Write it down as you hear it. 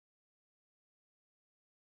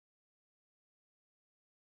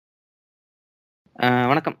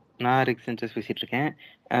வணக்கம். நான் rig census பேசிட்டு இருக்கேன்.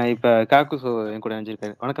 இப்ப காக்குசு என் கூட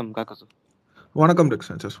இணைஞ்சிருக்காரு. வணக்கம் காக்குசு. வணக்கம் ரிக்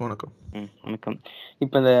சென்சஸ். வணக்கம். வணக்கம்.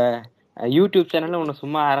 இப்ப இந்த யூடியூப் சேனல்ல ஒண்ணு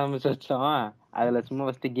சும்மா ஆரம்பிச்சு வச்சோம். அதுல சும்மா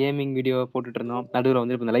ஃபர்ஸ்ட் கேமிங் வீடியோ போட்டுட்டு இருந்தோம். நடுவுல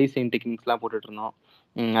வந்து இந்த லைவ் ஸ்ட்ரீம் டெக்னிக்ஸ் எல்லாம் போட்டுட்டு இருந்தோம்.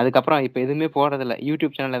 அதுக்கப்புறம் இப்ப எதுவுமே போடுறதில்ல.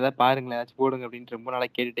 யூடியூப் சேனல் ஏதாவது பாருங்களேன், ஏதாச்சும் போடுங்க அப்படின்னு ரொம்ப நாளா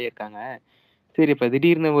கேட்டுட்டே இருக்காங்க. சரி, இப்ப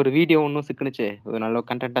திடீர்னு ஒரு வீடியோ ஒன்றும் சிக்குனுச்சு, ஒரு நல்ல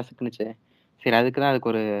கண்டென்ட்டா சிக்குனுச்சு. சரி,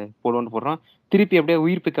 அதுக்கு ஒரு போடுவோன்னு போடுறோம். திருப்பி அப்படியே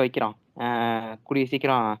உயிர்ப்பிக்க வைக்கிறோம். கூடிய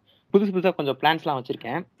சீக்கிரம் புதுசு புதுசா கொஞ்சம் பிளான்ஸ்லாம்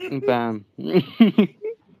வச்சிருக்கேன். இப்ப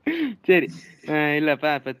சரி, இல்லப்பா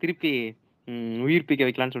இப்ப திருப்பி உயிர்ப்பிக்க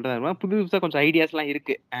வைக்கலாம்னு சொல்லிட்டு புதுசு புதுசா கொஞ்சம் ஐடியாஸ்லாம்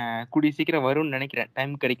இருக்கு. கூடிய சீக்கிரம் வரும்னு நினைக்கிறேன்.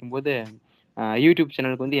 டைம் கிடைக்கும் போது யூடியூப்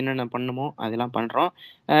சேனலுக்கு வந்து என்னென்ன பண்ணுமோ அதெல்லாம் பண்றோம்.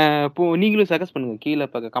 இப்போ நீங்களும் சஜஸ்ட் பண்ணுங்க, கீழே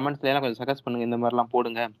இப்போ கமெண்ட்ஸ்ல எல்லாம் கொஞ்சம் சஜஸ்ட் பண்ணுங்க, இந்த மாதிரிலாம்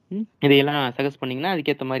போடுங்க. இதையெல்லாம் சஜஸ்ட் பண்ணீங்கன்னா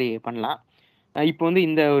அதுக்கேற்ற மாதிரி பண்ணலாம். இப்போ வந்து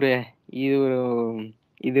இது ஒரு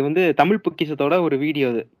இது வந்து தமிழ் பொக்கிஷத்தோட ஒரு வீடியோ.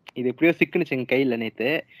 இது எப்படியோ சிக்குனுச்சு எங்க கையில நேத்து.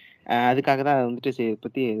 அதுக்காக தான் வந்துட்டு சரி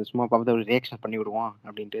பத்தி சும்மா பார்த்து ஒரு ரியாக்ஷன் பண்ணி விடுவோம்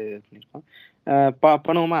அப்படின்ட்டு பண்ணியிருக்கோம்.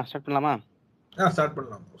 பண்ணுவோமா? ஸ்டார்ட் பண்ணலாமா? ஸ்டார்ட்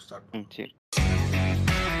பண்ணலாம். சரி.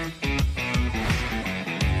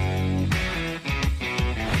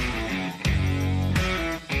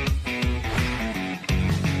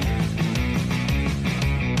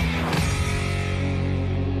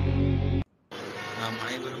 நாம்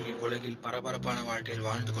அனைவரும் இவ்வுலகில் பரபரப்பான வாழ்க்கையில்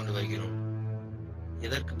வாழ்ந்து கொண்டு வருகிறோம்.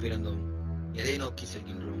 எதற்கு பிறந்தோம், எதை நோக்கி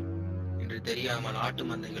செல்கின்றோம் என்று தெரியாமல் ஆட்டு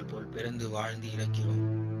மந்தைகள் போல் பிறந்து வாழ்ந்து இறக்கிறோம்.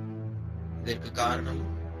 இதற்கு காரணம்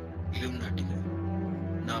இலும் நாட்டிகள்.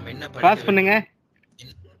 நாம் என்ன பண்ணுங்க.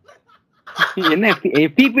 என்ன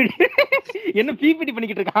என்ன பிபிடி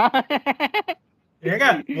பண்ணிக்கிட்டு இருக்கான்?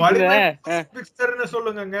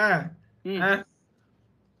 சொல்லுங்க.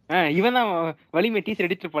 இவன் தான் வலிமை டீச்சர்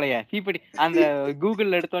எடிட்டர் போலயே. பிபிடி அந்த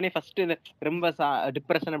கூகுள்ல எடுத்தோடனே ஃபர்ஸ்ட் ரொம்ப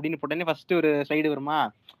டிப்ரெஷன் அப்படின்னு போட்டோடனே ஃபர்ஸ்ட் ஒரு ஸ்லைடு வருமா,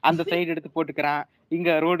 அந்த ஸ்லைடு எடுத்து போட்டுக்கிறான்.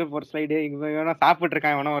 இங்க ரோடு போற ஸ்லைடு, இங்க வேணா சாப்பிட்டு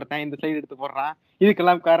இருக்கான் எவனோ ஒருத்தன், இந்த ஸ்லைடு எடுத்து போடுறான்.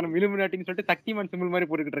 இதுக்கெல்லாம் காரணம் இலுமினாட்டின்னு சொல்லிட்டு சக்திமான் சிம்பிள் மாதிரி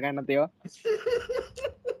போட்டுக்கிட்டு இருக்கான் என்னத்தையோ.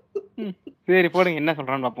 சரி போடுங்க, என்ன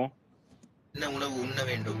சொல்றான்னு பாப்போம். என்ன உணவு உண்ண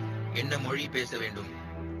வேண்டும், என்ன மொழி பேச வேண்டும்,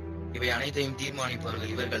 இவை அனைத்தையும்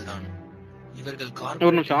தீர்மானிப்பவர்கள் இவர்கள் தான். இவர்கள்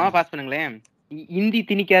ஒரு நிமிஷம் பாஸ் பண்ணுங்களேன். இந்தி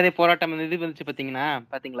திணிக்காதே போராட்டம் இது வந்துச்சு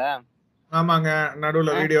பாத்தீங்களா? ஆமாங்க,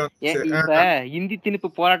 நடுவுல வீடியோ. இப்ப இந்தி திணிப்பு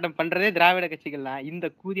போராட்டம் பண்றதே திராவிட கட்சிகள் தான். இந்த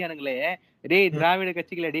கூதியானுங்களே, டேய் திராவிட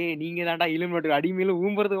கட்சிகளே, டேய் நீங்க தான்டா இலுமினாட்டி அடிமையில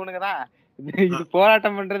ஊம்புறது உனக்குதான். இது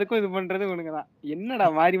போராட்டம் பண்றதுக்கும் இது பண்றது உனக்குதான். என்னடா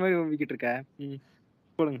மாறி மாறி ஊம்பிக்கிட்டு இருக்க?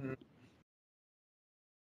 சொல்லுங்க.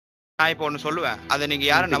 நான் இப்போ ஒன்று சொல்லுவேன், அதை நீங்க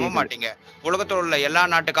யாரும் நம்ப மாட்டீங்க. உலகத்தில் உள்ள எல்லா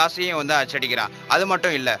நாட்டு காசையும் வந்து அச்சடிக்கிறான். அது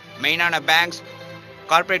மட்டும் இல்ல, மெயினான banks,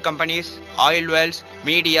 corporate companies, oil Wells,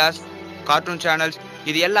 medias, cartoon channels,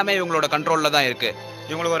 இது எல்லாமே இவங்களோட கண்ட்ரோல்ல தான் இருக்கு.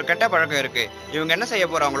 இவங்களுக்கு ஒரு கெட்ட பழக்கம் இருக்கு. இவங்க என்ன செய்ய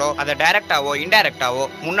போறாங்களோ அதை டைரக்டாவோ இன்டைரக்டாவோ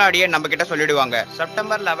முன்னாடியே நம்ம கிட்ட சொல்லிடுவாங்க.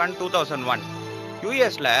 செப்டம்பர் 11, 2001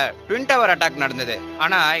 யூஎஸ்ல ட்வின் டவர் அட்டாக் நடந்தது.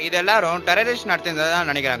 ஆனா இது எல்லாரும் டெரரிஸ்ட் நடத்தினதான்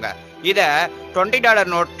நினைக்கிறாங்க. இத $20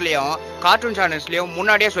 நோட்லயும் கார்ட்டூன் சேனல்ஸ்லயும்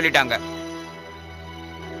முன்னாடியே சொல்லிட்டாங்க.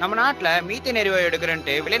 நம்ம நாட்டுல மீத்தேன் எரிவாயு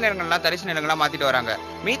எடுக்கிறன்ட்டு விளைநிலங்கள்லாம் தரிசு நிலங்களா மாத்திட்டு வராங்க.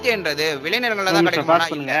 மீத்தேன்றது விளைநிலங்கள்ல தான்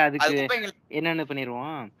கிடைக்கும். அதுக்கு என்னன்னு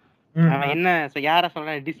பண்ணிடுவோம். அவன் என்ன யார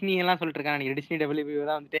சொல்ற, டிஸ்னி எல்லாம் சொல்லிட்டு இருக்கான். டிஸ்னி டபிள்யூ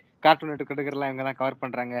தான் வந்துட்டு கார்ட்டூன் நெட்வொர்க் எடுக்கிறலாம் இவங்க தான் கவர்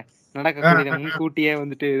பண்றாங்க, நடக்கக்கூடியதை முன்கூட்டியே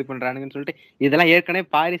வந்துட்டு இது பண்றானுங்கன்னு சொல்லிட்டு இதெல்லாம் ஏற்கனவே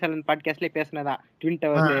பாரிசாலன் பாட்காஸ்ட்லயே பேசினதான். ட்வின்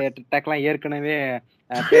டவர் அட்டாக்லாம் ஏற்கனவே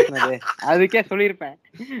பேசினது. அதுக்கே சொல்லியிருப்பேன்.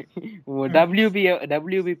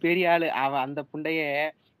 டபிள்யூபி பெரிய ஆளு அவன். அந்த புண்டைய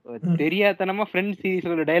தெரியாதனமா ஃப்ரெண்ட்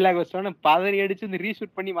சீரிஸ்ல டைலாக் வச்சோன்னு பதறி அடிச்சு இந்த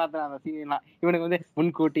ரீஷூட் பண்ணி மாத்தினான் அந்த சீன் எல்லாம். இவனுக்கு வந்து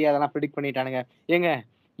முன்கூட்டி அதெல்லாம் ப்ரெடிக்ட் பண்ணிட்டானுங்க. ஏங்க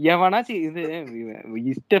எவனாச்சும் இது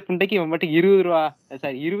இஷ்ட புண்டைக்கு இவன் மட்டும்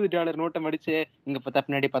 $20 நோட்டை மடிச்சு இங்க பார்த்தா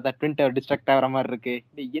பின்னாடி பார்த்தா ட்வின் டவர் டிஸ்ட்ராக்ட் ஆகிற மாதிரி இருக்கு.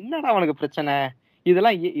 என்னடா அவனுக்கு பிரச்சனை?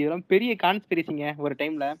 இதெல்லாம் பெரிய கான்ஸ்பிரசிங்க ஒரு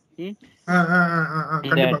டைம்ல.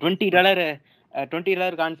 இந்த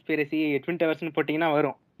 $20 கான்ஸ்பிரசி ட்வின் டவர்ஸ்னு போட்டீங்கன்னா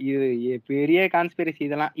வரும். இது பெரிய கான்ஸ்பிரசி.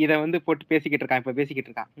 இதெல்லாம் இதை வந்து போட்டு பேசிக்கிட்டு இருக்கான், இப்ப பேசிக்கிட்டு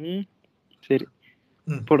இருக்கான். சரி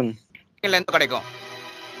போடுங்க. கிடைக்கும்.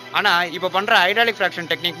 ஆனா இப்ப பண்ற ஹைட்ராலிக் ஃபிராக்ஷன்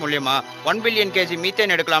டெக்னிக் மூலமா 1 பில்லியன் கேஜி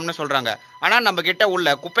மீத்தேன் எடுக்கலாம்னு சொல்றாங்க. ஆனா நம்ம கிட்ட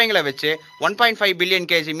உள்ள குப்பைங்களை வச்சு 1.5 பில்லியன்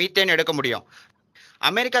கேஜி மீத்தேன் எடுக்க முடியும்.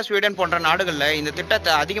 அமெரிக்கா, ஸ்வீடன் போன்ற நாடுகள்ல இந்த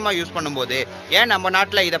திட்டத்தை அதிகமா யூஸ் பண்ணும்போது ஏன் நம்ம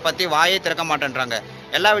நாட்டுல இதை பத்தி வாயே திறக்க மாட்டேன்றாங்க?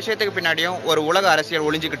 எல்லா விஷயத்துக்கு பின்னாடியும் ஒரு உலக அரசியல்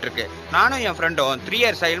ஒளிஞ்சுக்கிட்டு இருக்கு. நானும் என் ஃப்ரெண்டும் 3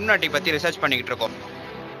 இயர்ஸ் இலுமினாட்டி பத்தி ரிசர்ச் பண்ணிக்கிட்டு இருக்கோம்.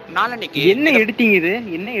 நாளைக்கு என்ன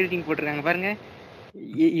எடிட்டிங் போட்டிருக்காங்க பாருங்க.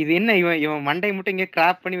 இது என்ன இவன் மண்டை மட்டும் இங்க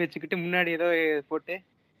கிராப் பண்ணி வச்சுக்கிட்டு முன்னாடி ஏதோ போட்டு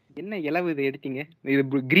என்ன இலவு இது எடிட்டிங்க? இது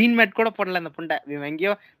கிரீன் மேட் கூட போடல அந்த புண்டை. இவன்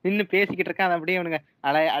எங்கேயோ நின்று பேசிக்கிட்டு இருக்கான், அதை அப்படியே அவனுங்க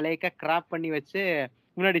அலையக்கா கிராப் பண்ணி வச்சு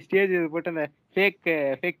முன்னாடி ஸ்டேஜ் போட்டு அந்த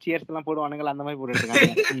ஃபேக் சியர்ஸ் எல்லாம் போடுவானுங்களா, அந்த மாதிரி போட்டுட்டு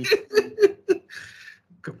இருக்காங்க.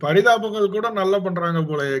 பரிதாபங்கள் கூட நல்லா பண்றாங்க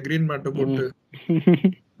போல கிரீன் மேட் போட்டு.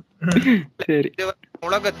 சரி,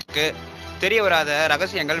 உலகத்துக்கு தெரிய வராத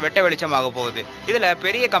ரகசியங்கள் வெட்ட வெளிச்சமாக போகுது. இதுல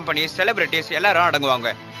பெரிய கம்பெனிஸ், செலிபிரிட்டிஸ் எல்லாரும்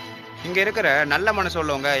அடங்குவாங்க. இங்க இருக்கிற நல்ல மனசு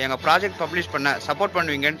உள்ளவங்க எங்க ப்ராஜெக்ட் பப்ளிஷ் பண்ண சப்போர்ட்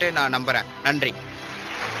பண்ணுவீங்கன்ட்டு நான் நம்புறேன். நன்றி.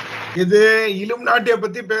 இது இலுமினாட்டிய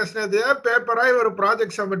பத்தி பேசுனது பேப்பரா இவர்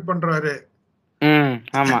ப்ராஜெக்ட் சப்மிட் பண்றாரு.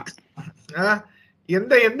 ஆமா.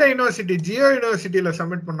 எந்த எந்த யூனிவர்சிட்டி? ஜியோ யூனிவர்சிட்டில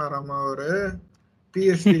சப்மிட் பண்ணாராமா அவரு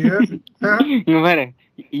பிஎஸ்டி. இங்க பாரு,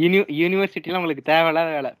 யூனிவர்சிட்டில உங்களுக்கு தேவையில்லாத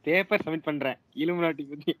வேலை, பேப்பர் சப்மிட் பண்றேன் இலுமினாட்டி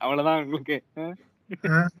பத்தி, அவ்வளவுதான் உங்களுக்கு.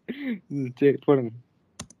 சரி போடுங்க.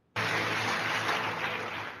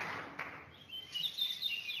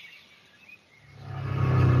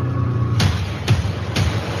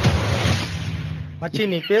 மச்சி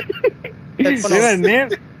நீ பேர்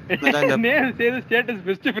ஸ்டேட்டஸ்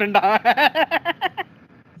பெஸ்ட் ஃப்ரெண்டா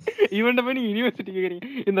இவன்ட போய் நீங்க யூனிவர்சிட்டி கேக்குறீங்க.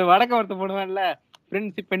 இந்த வடக்க ஒருத்த போடுவான்ல,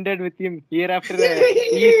 friendship ended with him here after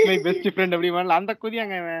he is my best friend அப்படிவான்ல, அந்த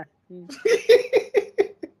குதியாங்க இவன்.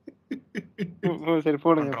 சரி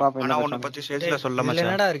போடுங்க பாப்போம். ஆனா உன்னை பத்தி சேல்ஸ்ல சொல்ல மச்சான்.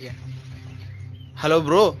 என்னடா இருக்கு? ஹலோ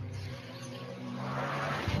ப்ரோ,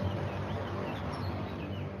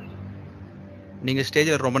 நீங்க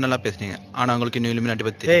ஸ்டேஜ்ல ரொம்ப நல்லா பேசுனீங்க, ஆனா உங்களுக்கு இன்னும் இலுமினாட்டி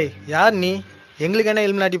பத்தி. ஏய் யார் நீ? எங்களுக்கு என்ன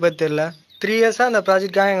இலுமினாட்டி பத்தி தெரியல. 3 இயர்ஸா அந்த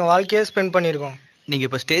ப்ராஜெக்ட்காக எங்க வாழ்க்கையே ஸ்பெண்ட் பண்ணிருக்கோம். நீங்க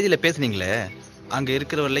இப்ப ஸ்டேஜ்ல பேசுனீங்களே, அங்க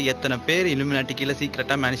இருக்கிறவர்ல எத்தனை பேர் இலுமினாட்டி கீழே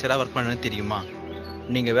சீக்கிரட்டா மேனேஜரா ஒர்க் பண்ணணும்னு தெரியுமா?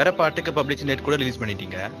 நீங்க வேற பாட்டுக்கு பப்ளிஷ் டேட் கூட ரிலீஸ்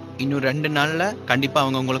பண்ணிட்டீங்க. இன்னும் 2 நாள்ல கண்டிப்பா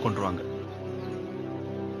அவங்க உங்களை கொண்டுருவாங்க.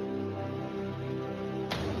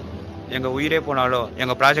 எங்க உயிரே போனாலும்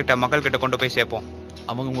எங்க ப்ராஜெக்ட மக்கள் கிட்ட கொண்டு போய் சேர்ப்போம்.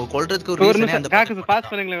 அவங்க உங்க கொல்றதுக்கு ஒரு ஒரு ரீசனே நிமிஷம் அந்த காக்கு பாஸ்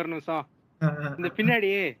பண்ணுங்களேன், ஒரு நிமிஷம். இந்த பின்னாடி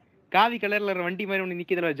காவி கலர்ல ஒரு வண்டி மாதிரி ஒண்ணு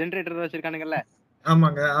நிக்குதுல, ஜெனரேட்டர் வச்சிருக்கானுங்கல்ல.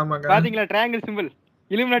 ஆமாங்க ஆமாங்க. பாத்தீங்களா triangle simple?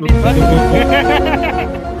 Illuminati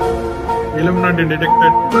Illuminati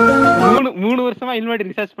detected. 3 வருஷமா இலுமினாட்டி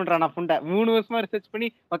ரிசர்ச் பண்றான் நான் புண்டை. 3 வருஷமா ரிசர்ச் பண்ணி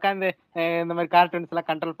உட்காந்து இந்த மாதிரி கார்ட்டூன்ஸ் எல்லாம்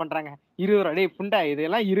கண்ட்ரோல் பண்றாங்க. 20 டேய் புண்டை,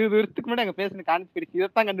 இதெல்லாம் 20 வருஷத்துக்கு முன்னாடி அங்க பேசின கான்ஸ்பிரசி,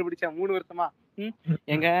 இதைத்தான் கண்டுபிடிச்சேன் 3 வருஷமா.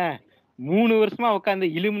 எங்க 3 வருஷமா உட்காந்து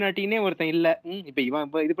இலுமினாட்டினே ஒருத்தன் இல்ல. இப்ப இவன்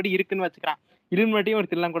இதுபடி இருக்குன்னு வச்சுக்கிறான். இலுமினாட்டியும்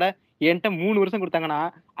ஒருத்தர் எல்லாம் கூட என்கிட்ட 3 வருஷம் கொடுத்தாங்கன்னா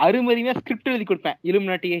அருமதியா ஸ்கிரிப்ட் எழுதி கொடுப்பேன்.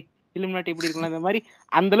 இலுமினாட்டி இப்படி இருக்கலாம், இந்த மாதிரி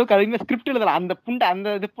அந்த அளவுக்கு அதிகமா ஸ்கிரிப்ட் எழுதலாம். அந்த புண்டை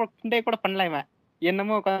அந்த இது புண்டையை கூட பண்ணல இவன்.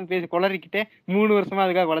 என்னமோ உட்காந்து பேசி குளறிக்கிட்டே 3 வருஷமா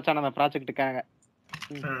அதுக்காக உழைச்சான அந்த ப்ராஜெக்டுக்காக.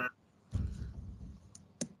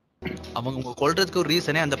 அவங்க உங்க கொல்றதுக்கு ஒரு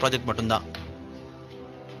ரீசனே அந்த ப்ராஜெக்ட் மட்டும்தான்.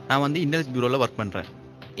 நான் வந்து இன்டெலிஜென்ஸ் பியூரோல ஒர்க் பண்றேன்.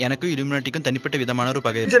 எனக்கும் இலுமினாட்டிக்கும் தனிப்பட்ட விதமான ஒரு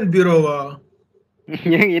பகை. இன்டெலிஜென்ட் பியூரோவா?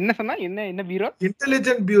 என்ன சொன்னா? என்ன பீரோ?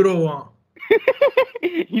 இன்டெலிஜென்ட் பியூரோவா?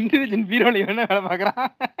 இன்டெலிஜென்ட் பீரோல என்ன வேலை பாக்குறான்?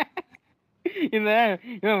 இந்த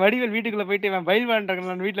இவன் வடிவேல் வீட்டுக்குள்ள போயிட்டு இவன் பயில்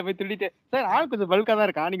வாழ்றான், வீட்டுல போய் திருடிட்டு, சார் ஆள் கொஞ்சம் பல்கா தான்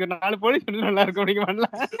இருக்கா, நீங்க ஒரு 4 போலீஸ் வந்து நல்லா இருக்கும் அப்படிங்க பண்ணல.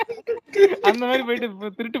 அந்த மாதிரி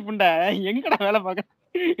போயிட்டு திருட்டு புண்டை எங்கடா வேலை பாக்குறேன்?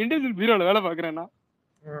 இன்டெலிஜென்ட் பீரோல வேலை பாக்குறேன்னா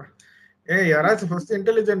யாராச்சும் ஃபர்ஸ்ட்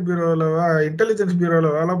இன்டெலிஜென்ட் பியூரோல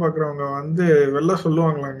வேலை பாக்குறவங்க வந்து வெளில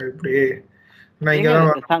சொல்லுவாங்களாங்க இப்படி?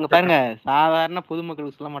 பாருங்க, சாதாரண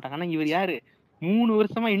பொதுமக்களுக்கு சொல்ல மாட்டாங்க. ஆனா இவர் யாரு 3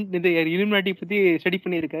 வருஷமா இந்த இலுமினாட்டி பத்தி ஸ்டடி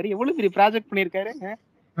பண்ணிருக்காரு. எவ்வளவு பெரிய ப்ராஜெக்ட் பண்ணிருக்காரு.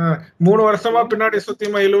 3 வருஷமா பின்னாடி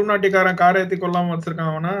சுத்திமா இலுமினாட்டிக்காரன் காரை ஏத்தி கொல்லாம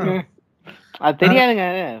வச்சிருக்கான் அவனா? அது தெரியாதுங்க.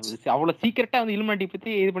 அவ்வளவு சீக்கிரட்டா வந்து இலுமினாட்டி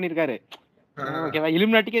பத்தி இது பண்ணிருக்காரு. ஓகேவா?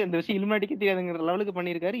 இலுமினாட்டிக்கே இந்த விஷயம் இலுமினாட்டிக்கே தெரியாதுங்கிற லெவலுக்கு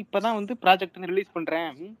பண்ணிருக்காரு. இப்பதான் வந்து ப்ராஜெக்ட் ரிலீஸ்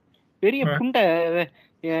பண்றேன். பெரிய புண்டை.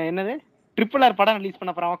 என்னது RRR படம் ரிலீஸ்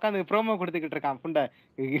பண்ண போறான், உட்காந்து ப்ரோமோ கொடுத்துக்கிட்டு இருக்கான் புண்டை.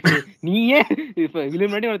 நீயே இப்ப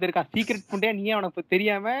இலுமினாட்டி ஒருத்தர் இருக்கான், சீக்ரெட் புண்டையா, நீயே அவனை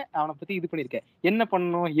தெரியாம அவனை பத்தி இது பண்ணிருக்க. என்ன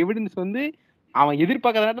பண்ணணும்? எவிடன்ஸ் வந்து அவன்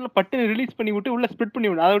எதிர்பார்க்காத நேரத்துல பட்டு ரிலீஸ் பண்ணி விட்டு உள்ள ஸ்ப்ரெட் பண்ணி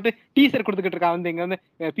விடு. அதை விட்டு டீசர் கொடுத்துக்கிட்டு இருக்கான். வந்து இங்க வந்து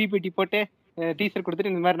பிபிடி போட்டு டீசர்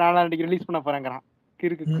கொடுத்துட்டு இந்த மாதிரி 4ஆம் தேதிக்கு ரிலீஸ் பண்ண போறாங்கிறான்.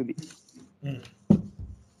 கிறுக்கு குதி.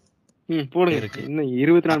 போடுங்க இருக்கு. இன்னும்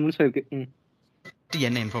 24 நிமிஷம் இருக்கு.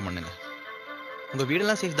 என்ன இன்ஃபார்ம் பண்ணுங்க. உங்க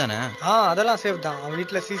வீடெல்லாம் சேஃப் தானே? அதெல்லாம் சேஃப் தான். அவன்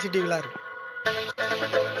வீட்டுல சிசிடிவிலாம் இருக்கு.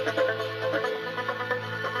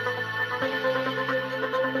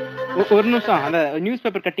 ஒரு நிமிஷம், அந்த நியூஸ்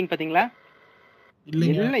பேப்பர் கட்டிங் பாத்தீங்களா?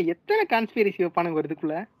 இல்ல எத்தனை conspiracy வைப்பானுங்க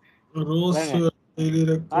வருதுக்குள்ள.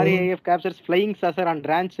 RAF captures flying saucer on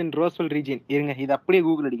ranch in Roswell region. இருங்க, இது அப்படியே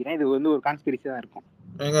கூகுள் அடிக்கிறேன். இது வந்து ஒரு கான்ஸ்பிரசி தான் இருக்கும்.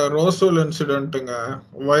 எங்க Roswell இன்சிடென்ட்ங்க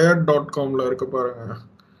wired.comல இருக்கு பாருங்க.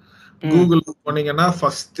 கூகுள் போனீங்கன்னா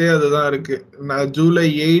ஃபர்ஸ்டே அதுதான் இருக்கு. July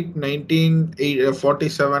 8,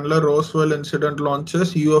 1947ல Roswell incident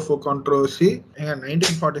launches UFO controversy.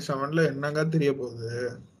 1947ல என்னங்க தெரிய போகுது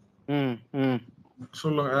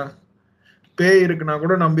சொல்லுங்க? பேய் இருக்குன்னா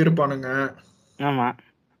கூட நம்பி இருப்பானுங்க. ஆமா,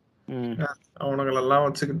 அவனுங்களெல்லாம்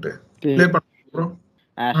வச்சுக்கிட்டு ப்ளே பண்ண.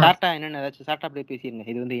 ஷார்ட்டா என்னன்னு ஏதாச்சும் ஷார்ட்டா அப்படியே பேசிருங்க.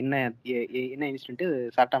 இது வந்து என்ன இன்சிடென்ட்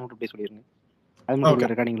ஷார்ட்டா மட்டும் அப்படியே சொல்லிருங்க. அது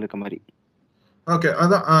மட்டும் ரெக்கார்டிங்ல இருக்க மாதிரி. ஓகே,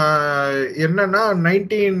 அதான் என்னன்னா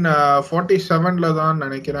 1947 தான்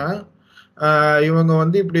நினைக்கிறேன். இவங்க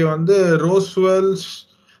வந்து இப்படி வந்து ரோஸ்வெல்ஸ்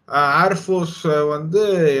ஏர்ஃபோர்ஸ் வந்து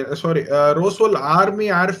சாரி ரோஸ்வெல் ஆர்மி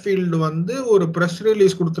ஏர்ஃபீல்டு வந்து ஒரு ப்ரெஸ்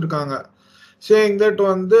ரிலீஸ் கொடுத்துருக்காங்க. சேயிங் தட்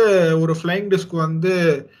வந்து ஒரு ஃப்ளைங் டிஸ்க் வந்து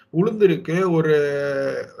உளுந்திருக்கு ஒரு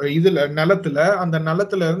இதுல நிலத்துல. அந்த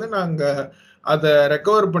நிலத்துல இருந்து நாங்க அதை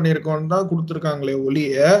ரெக்கவர் பண்ணியிருக்கோம்னு தான் கொடுத்துருக்காங்களே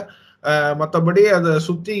ஒழிய மற்றபடி அதை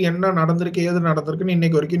சுத்தி என்ன நடந்திருக்கு ஏது நடந்திருக்குன்னு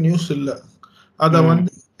இன்னைக்கு வரைக்கும் நியூஸ் இல்லை. அதை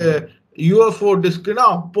வந்து யூஎஃப்ஓ டிஸ்க்னா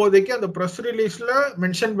அப்போதைக்கு அந்த ப்ரெஸ் ரிலீஸ்ல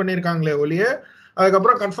மென்ஷன் பண்ணியிருக்காங்களே ஒழிய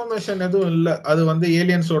அதுக்கப்புறம் கன்ஃபர்மேஷன் எதுவும் இல்லை. அது வந்து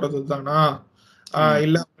ஏலியன்ஸோடது தானா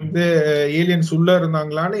இல்ல வந்து ஏலியன்ஸ் உள்ள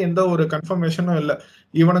இருந்தாங்களான்னு எந்த ஒரு கன்ஃபர்மேஷனும் இல்லை.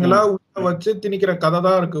 இவனுங்களா உள்ள வச்சு திணிக்கிற கதை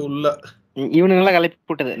தான் இருக்கு உள்ள. இவனுங்களா கலப்பி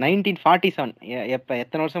போட்டது 1947. எப்ப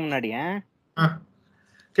எத்தனை வருஷம் முன்னாடி?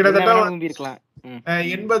 கிட்டத்தட்ட இருக்கலாம்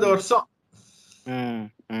 80 வருஷம்.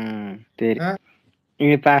 சரி,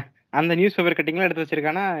 இப்ப அந்த நியூஸ் பேப்பர் கட்டிங்லாம் எடுத்து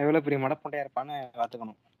வச்சிருக்கானா எவ்வளவு பெரிய மடப்பண்டையா இருப்பான்னு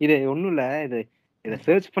பாத்துக்கணும். இது ஒண்ணும் இல்ல, இதை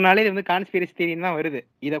சர்ச் பண்ணாலே இது வந்து கான்ஸ்பிரசி தியரின்னு தான் வருது.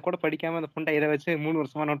 இதை கூட படிக்காம அந்த புண்டை இதை வச்சு 3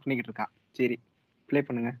 வருஷமா நோட் பண்ணிக்கிட்டு இருக்கான். சரி, ப்ளே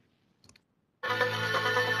பண்ணுங்க.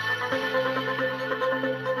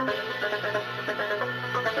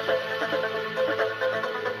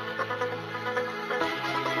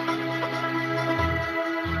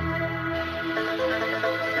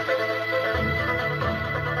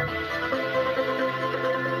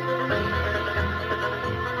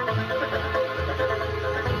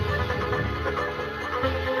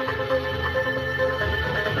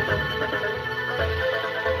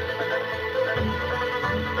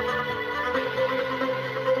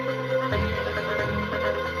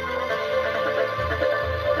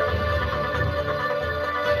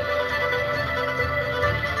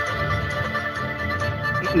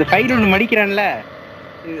 இந்த ஃபைல் ஒண்ணு மடிக்கிறான்ல,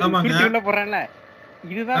 உள்ள போறான்ல,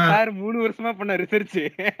 இதுதான் சார் 3 வருஷமா பண்ண ரிசர்ச்.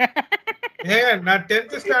 நான்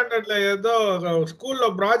 10th ஸ்டாண்டர்ட்ல ஏதோ ஸ்கூல்ல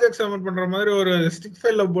ப்ராஜெக்ட் சப்மிட் பண்ற மாதிரி ஒரு ஸ்டிக்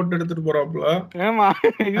ஃபைல்ல போட்டு எடுத்துட்டு போறாப்ல. ஆமா,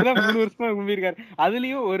 இதுதான் 3 வருஷமா கும்பிருக்காரு.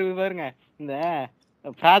 அதுலயும் ஒரு பாருங்க, இந்த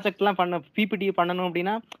ப்ராஜெக்ட் எல்லாம் பண்ண பிபிடி பண்ணணும்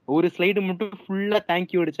அப்படின்னா ஒரு ஸ்லைடு மட்டும் ஃபுல்லா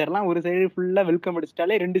தேங்க்யூ அடிச்சிடலாம், ஒரு ஸ்லைடு ஃபுல்லா வெல்கம்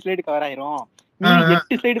அடிச்சிட்டாலே 2 ஸ்லைடு கவர் ஆயிரும்.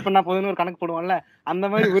 8 ஸ்லைடு பண்ணா போதுன்னு ஒரு கணக்கு போடுவான்ல, அந்த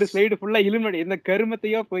மாதிரி ஒரு ஸ்லைடு ஃபுல்லா இலுமடி இந்த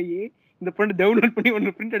கருமத்தையோ போய் இந்த பொண்ணு டவுன்லோட் பண்ணி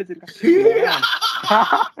ஒன்னு பிரிண்ட் அடிச்சிருக்கான்.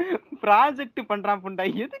 ப்ராஜெக்ட் பண்றான் புண்டா.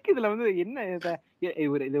 எதுக்கு இதுல வந்து என்ன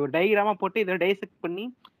இது ஒரு டயகிராமா போட்டு இதை டைசெக்ட் பண்ணி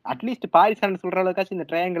அட்லீஸ்ட் பாரிசான் சொல்ற அளவுக்காச்சும் இந்த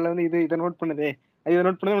ட்ரையாங்கிள் வந்து இதை நோட் பண்ணுது, இதை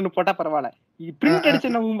நோட் பண்ணது ஒண்ணு போட்டா பரவாயில்ல. இது பிரிண்ட் அடிச்சு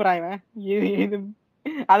என்ன ஊம்புறான் இவன். இது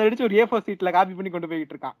அதை அடிச்சு ஒரு A4 சீட்ல காப்பி பண்ணி கொண்டு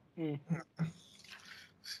போய்கிட்டு இருக்கான்.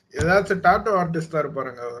 ஏதாச்சும் டாட்டோ ஆர்டிஸ்டா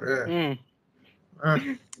இருப்பாருங்க அவரு.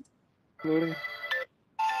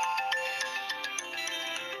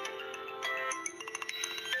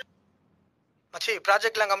 மச்சி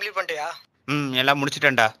ப்ராஜெக்ட்லாம் கம்ப்ளீட் பண்ணிட்டியா? எல்லாம்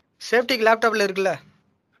முடிச்சிட்டேன்டா. சேஃப்டிக்கு லேப்டாப்ல இருக்குல்ல?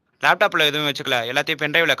 லேப்டாப்ல எதுவும் வச்சுக்கல, எல்லாத்தையும்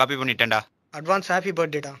பென்ட்ரைவ்ல காப்பி பண்ணிட்டேன்டா. Advance happy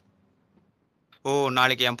பர்த்டேடா. ஓ,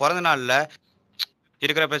 நாளைக்கு என் பிறந்த நாள்ல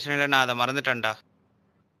இருக்கிற பிரச்சனையில நான் அதை மறந்துட்டேன்டா.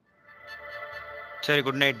 சரி,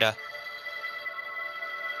 குட் நைட்டா.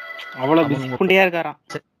 அவ்வளவு புண்டையா இருக்காராம்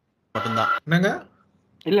மட்டும்தான். என்னங்க?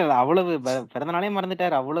 இல்ல அவ்வளவு பிறந்த நாளே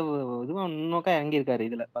மறந்துட்டாரு. அவ்வளவு இதுவும் நோக்கா இறங்கி இருக்காரு.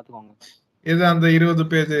 இதுல பாத்துக்கோங்க, இது அந்த 20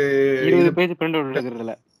 பேஜ் பிரிண்ட் அவுட்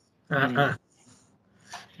எடுக்கிறதுல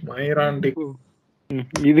மயிராண்டி.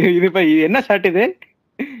 இது இப்ப என்ன ஷாட் இது?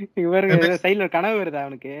 பாருங்க, சைடுல ஒரு கனவு வருதா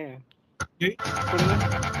அவனுக்கு?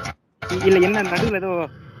 இல்ல என்ன நடுவுல ஏதோ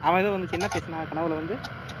அவன் ஏதோ வந்து என்ன பேசினா கனவுல வந்து.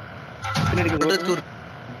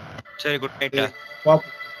 சரி, குட் நைட்டா.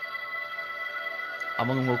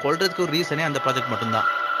 அவங்க உங்க கொல்றதுக்கு ஒரு ரீசனே அந்த ப்ராஜெக்ட் மட்டும்தான்.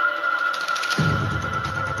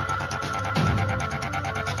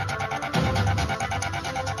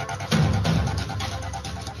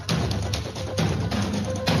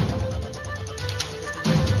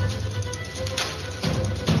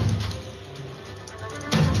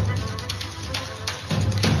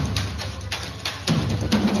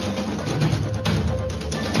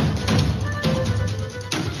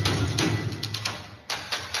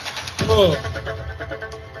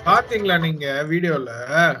 பாத்தீங்களா நீங்க வீடியோல?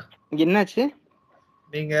 என்னாச்சு?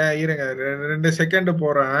 நீங்க இருங்க 2 செகண்ட்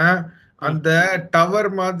போறேன். அந்த டவர்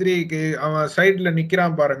மாதிரி அவன் சைடுல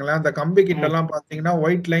நிக்கிறான் பாருங்களேன், அந்த கம்பி கிட்ட எல்லாம் பாத்தீங்கன்னா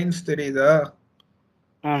ஒயிட் லைன்ஸ் தெரியுதா?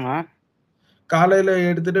 ஆமா, காலையில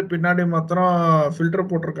எடுத்துட்டு பின்னாடி மாத்திரம் ஃபில்டர்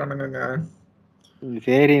போட்டிருக்கானுங்க.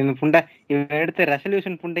 சரி, இந்த புண்டை இவன் எடுத்த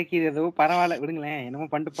ரெசல்யூஷன் புண்டைக்கு இது ஏதோ பரவாயில்ல விடுங்களேன், என்னமோ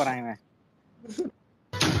பண்ணிட்டு போறான் இவன்.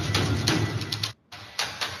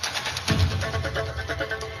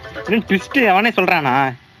 ட்விஸ்ட் அவனே சொல்றானா?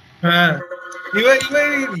 இவன்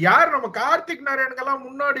யார்? நம்ம கார்த்திக் நாராயணுக்கெல்லாம்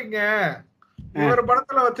முன்னாடிங்க இவர்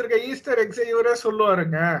படத்துல வச்சிருக்க ஈஸ்டர் எக்ஸ் இவரே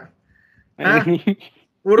சொல்லுவாருங்க.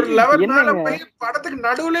 ஒரு லெவல் மேல என்னங்க போய் படத்துக்கு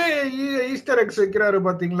நடுவுல ஈஸ்டர் எக்ஸ் வைக்கிறாரு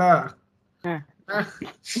பாத்தீங்களா?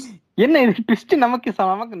 என்ன இது ட்விஸ்ட்? நமக்கு ஏன்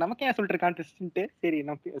சொல்லிட்டு இருக்கான் ட்விஸ்ட்ன்ட்டு? சரி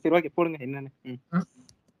சரி ஓகே போடுங்க என்னன்னு.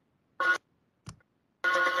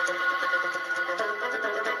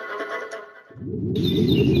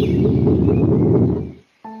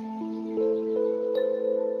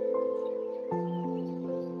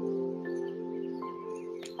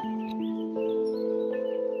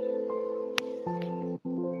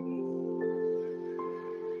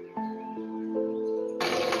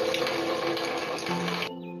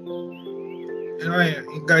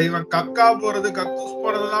 இவன் கக்கா போறது கக்கூஸ்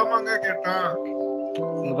போறது இல்லாமங்க கேட்டான்.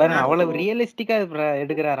 பாருங்க அவ்வளவு ரியலிஸ்டிக்கா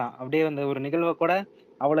எடுக்கிறாராம். அப்படியே அந்த ஒரு நிகழ்வை கூட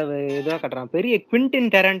அவ்வளவு இதுவா கட்டுறான். பெரிய குவிண்டின்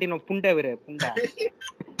டெரண்டினோ புண்டை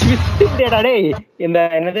டேய். இந்த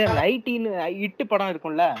என்னது அந்த இட்டு படம்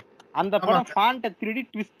இருக்கும்ல, அந்த படம் ஃபாண்ட திருடி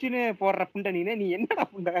ட்விஸ்ட்னு போடுற புண்டை நீ என்னடா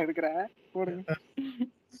புண்டை இருக்கிற போடுங்க.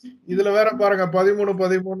 இதுல வேற பாருங்க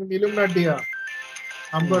 13 இலுமினாட்டியா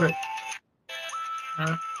நம்பர்.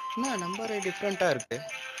 என்ன நம்பர் டிஃபரெண்டா இருக்கு?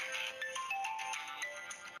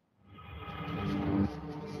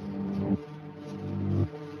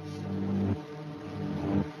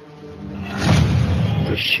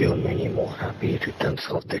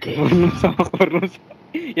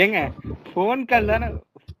 ஏங்க போன் கால்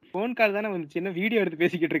தானே ஒரு சின்ன வீடியோ எடுத்து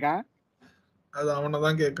பேசிக்கிட்டு இருக்கான். அது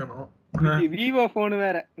அவனதான் கேட்கணும். விவோ போன்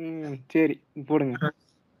வேற. சரி போடுங்க.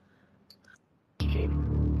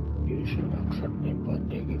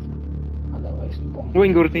 ஓ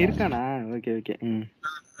இங்க ஒருத்தன் இருக்கானா? Okay okay.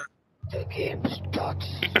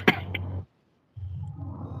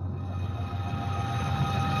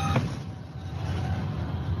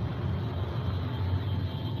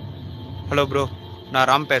 ஹலோ ப்ரோ, நான்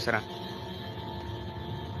ராம் பேசுறேன்.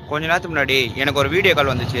 கொஞ்ச நேரத்துக்கு முன்னாடி எனக்கு ஒரு வீடியோ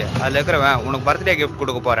கால் வந்துச்சு. அதில் இருக்கிறவன் உனக்கு பர்த்டே கிஃப்ட்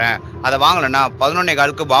கொடுக்க போறேன், அதை வாங்கலைன்னா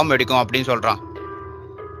 11:15 பாம்பு வெடிக்கும் அப்படின்னு சொல்றான்.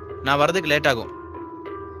 நான் வரதுக்கு லேட் ஆகும்.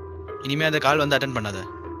 இனிமே அந்த கால் வந்து அட்டென்ட் பண்ணாத.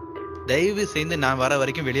 தயவு செய்து நான் வர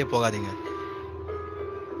வரைக்கும் வெளியே போகாதீங்க.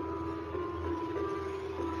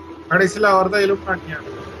 கடைசியில் அவர் தான் இலுமினாட்டியா.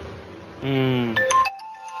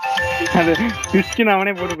 அது ட்விஸ்ட்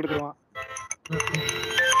அவனே போட்டு கொடுத்துருவான்.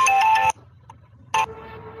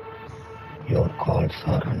 Your calls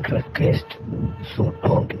are under request, so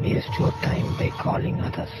don't waste your time by calling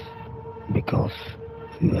others because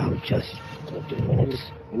you have just 30 minutes.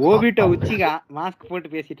 ஓவிட்ட Uchiha mask போட்டு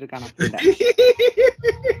பேசிட்டு இருக்கானா?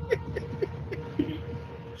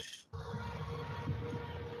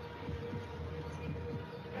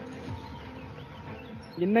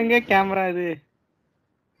 என்னங்க கேமரா இது?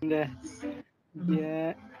 இந்த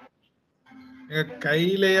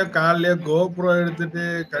கையிலயோ கால்லயோ கோப்ரோ எடுத்துட்டு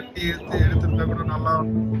கட்டி எடுத்துட்டா கூட நல்லா.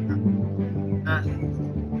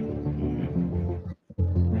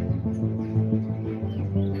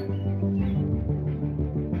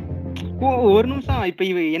 ஒரு நிமிஷம். இப்ப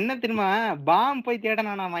இவ என்ன தெரியுமா, பாம் போய்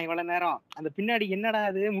தேடனானாமா இவ்வளவு நேரம். அந்த பின்னாடி என்னடா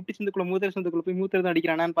அது முட்டி சந்துக்குள்ள மூத்தர் சந்துக்குள்ள போய் மூத்தர்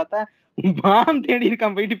அடிக்கிறானான்னு பார்த்தா பாம் தேடி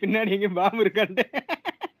இருக்கான். போயிட்டு பின்னாடி எங்க பாம் இருக்கான்ட்டு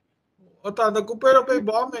அந்த குப்பையில போய்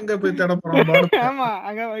பாம் எங்க போய் தேட போறான்? ஆமா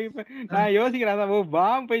அங்க நான் யோசிக்கிறேன், ஓ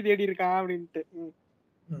பாம் போய் தேடி இருக்கான் அப்படின்ட்டு.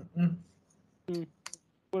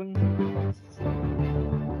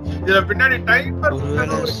 இதுல பின்னாடி டைமர்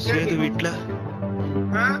சேது வீட்ல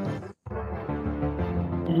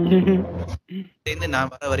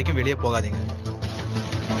நான் வர வரைக்கும் வெளியே போகாதீங்க.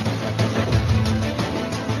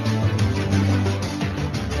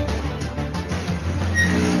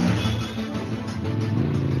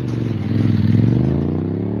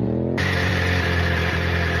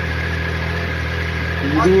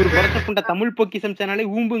 இது ஒரு படத்தை கொண்ட தமிழ் பொக்கிஷம் சேனலே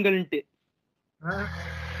ஊம்புங்கள்ட்டு.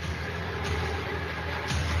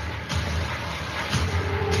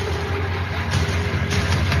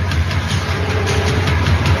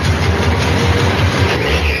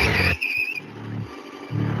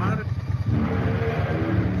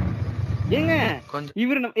 ஏங்க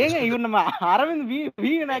இவர் நம்ம Aravind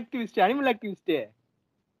vegan activist, animal activist.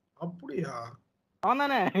 அப்படியா? அவன்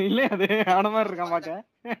தானே? இல்ல அது அவன மாதிரி இருக்கான் பாக்க.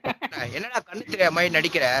 என்னடா கண்ணு தெரியாம மாதிரி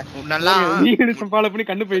நடிக்கிற? நல்லா வீகனிசம் ஃபாலோ பண்ணி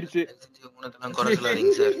கண்ணு போயிடுச்சு. உனக்கு குறை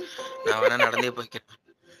சொல்லாதீங்க சார், நான் வேணா நடந்தே போய்க்கிறேன்.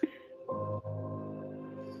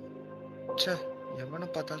 எவனை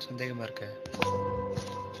பார்த்தாலும் சந்தேகமா இருக்க.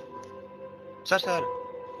 சார்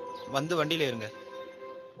வந்து வண்டியில இருங்க.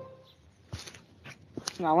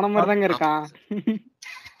 அவன மாதிரி தாங்க இருக்கான்.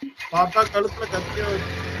 பார்த்தா கழுத்துல கத்தியா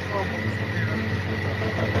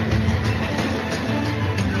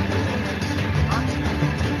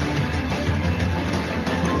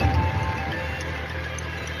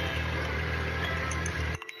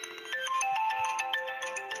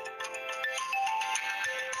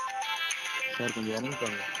சார் கொஞ்சம்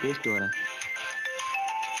இறங்கிக்கோங்க, பேசிட்டு வரேன்.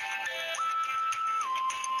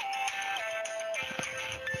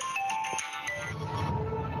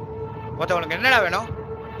 உனக்கு என்னடா வேணும்?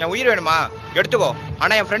 என் உயிர் வேணுமா? எடுத்துக்கோ.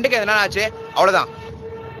 ஆனா என் ஃப்ரெண்டுக்கு எதனா ஆச்சு அவ்வளவுதான்.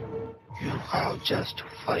 You have just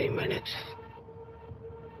 5 minutes.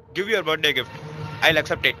 Give your birthday gift. I'll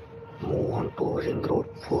accept it. Move on to Ring Road,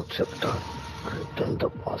 4th sector, and tell the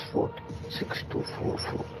password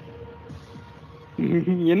 6244.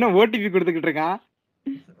 என்ன ஓடிபி கொடுத்துக்கிட்டு இருக்கான்?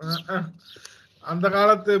 அந்த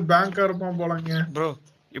காலத்து பேங்கா இருப்பான் போலங்க. ப்ரோ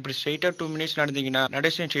இப்படி ஸ்ட்ரெயிட்டா 2 minutes நடந்தீங்கன்னா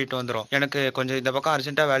நடேஷன் ஸ்ட்ரீட் வந்துடும். எனக்கு கொஞ்சம் இந்த பக்கம்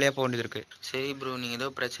அர்ஜென்ட்டா வேலையா போக வேண்டியது இருக்கு. சரி ப்ரோ, நீங்க ஏதோ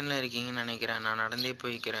பிரச்சனைல இருக்கீங்கன்னு நினைக்கிறேன். நான் நடந்தே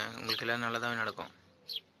போய்க்கிறேன். உங்களுக்கு எல்லாம் நல்லதாவே நடக்கும்.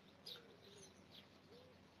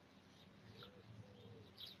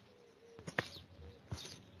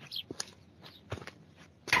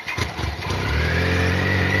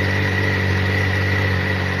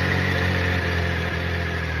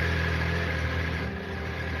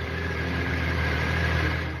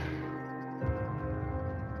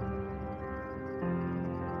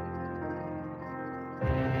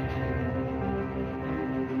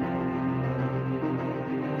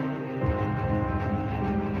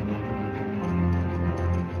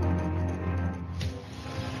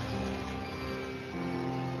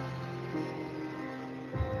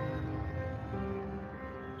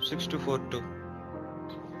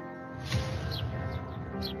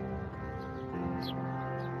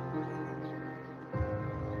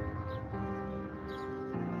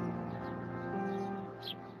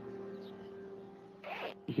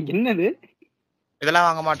 என்னது? இதெல்லாம்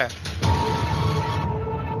வாங்க மாட்டேன்.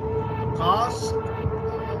 காசு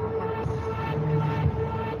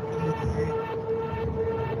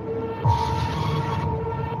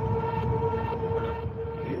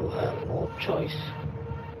You have no choice.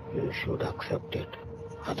 You should accept it.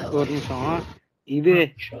 ஒரு நிமிஷம், இது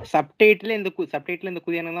சப்டைட்டில் இந்த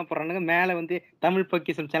குதியானு தான் போறானுங்க. மேல வந்து தமிழ்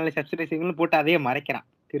பொக்கிஷம் சேனலை சப்ஸ்கிரைப் செய்யணும்னு போட்டு அதையே மறைக்கிறான்.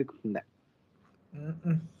 இருக்கு இந்த.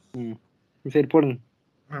 சரி போடுங்க.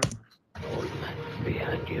 Old man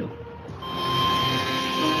behind you.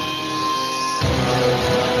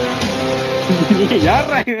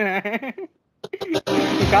 யாரா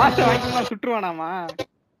காசை வாங்கி சுட்டுருவானாமா?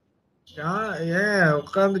 ஏன்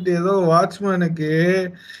உட்காந்துட்டு ஏதோ வாட்ச்மேனுக்கு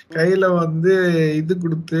கையில வந்து இது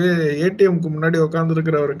கொடுத்து, ஏடிஎம்க்கு முன்னாடி உட்கார்ந்து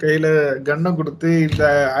இருக்கிற ஒரு கையில கன்னை கொடுத்து இந்த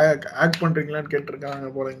ஆக்ட் பண்றீங்களான்னு கேட்டிருக்காங்க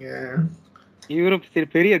போலங்க. இவரும் சரி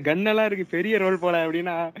பெரிய கன்னெல்லாம் இருக்கு, பெரிய ரோல் போல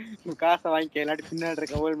அப்படின்னா காசை வாங்கி இல்லாட்டி பின்னாடி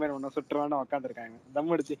இருக்க ஓல் மேன் ஒன்ன சுட்டுருவான்னு உட்காந்துருக்காங்க.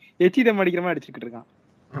 தம் அடிச்சு எச்சி தம் அடிக்கிற மாதிரி அடிச்சுக்கிட்டு இருக்கான்.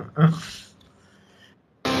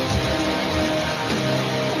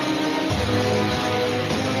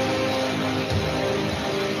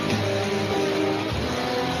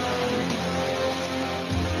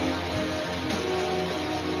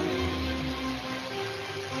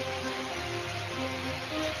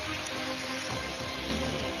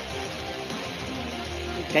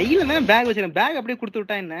 கையில தான் பேக் வச்சிருக்கேன், பேக் அப்படியே கொடுத்து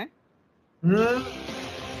விட்டா என்ன?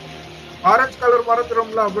 ஆரஞ்சு கலர்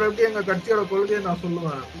மறந்துடும்ல, அப்புறம் எப்படி எங்க கட்சியோட கொள்கையை நான்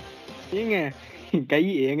சொல்லுவேன்? ஏங்க கை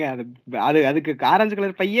ஏங்க அது அதுக்கு ஆரஞ்சு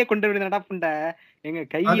கலர் பையே கொண்டு விடுறா புண்ட. எங்க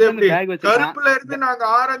கையில இருந்து பேக் வச்சிருக்கேன். கருப்புல இருந்து நாங்க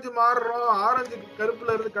ஆரஞ்சு மாறுறோம், ஆரஞ்சு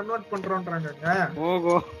கருப்புல இருந்து கன்வெர்ட் பண்றோம்ன்றாங்க.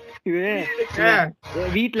 ஓகோ, இது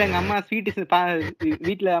வீட்டுல எங்க அம்மா ஸ்வீட்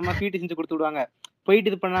செஞ்சு கொடுத்து விடுவாங்க. போயிட்டு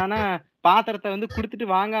இது பண்ணானா பாத்திரத்தை வந்து குடுத்துட்டு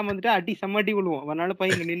வாங்காம வந்துட்டு அடி செம்மட்டி விழுவோம். அதனால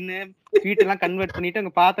போய் இங்க நின்று ஸ்வீட் எல்லாம் கன்வெர்ட் பண்ணிட்டு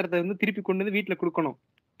அங்க பாத்திரத்தை வந்து திருப்பி கொண்டு வந்து வீட்டுல குடுக்கணும்.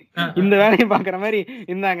 இந்த வேலையை பாக்குற மாதிரி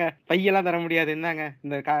இந்தாங்க பையெல்லாம் தர முடியாது, இந்தாங்க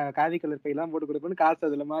இந்த காதி கலர் பையெல்லாம் போட்டு கொடுக்கணும். காசு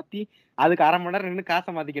அதுல மாத்தி அதுக்கு 1/2 மணி நேரம் நின்று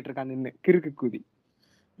காசை மாத்திக்கிட்டு இருக்கான் நின்று கிறுக்கு கூதி.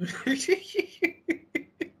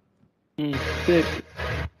 சரி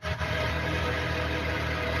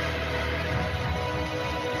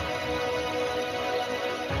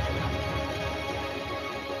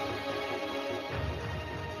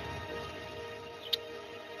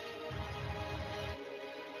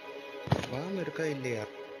பாம் இருக்கா இல்லையா?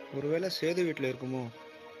 ஒருவேளை சேது வீட்டுல இருக்குமோ?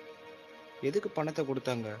 எதுக்கு பணத்தை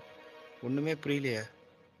கொடுத்தாங்க? ஒண்ணுமே புரியலையே.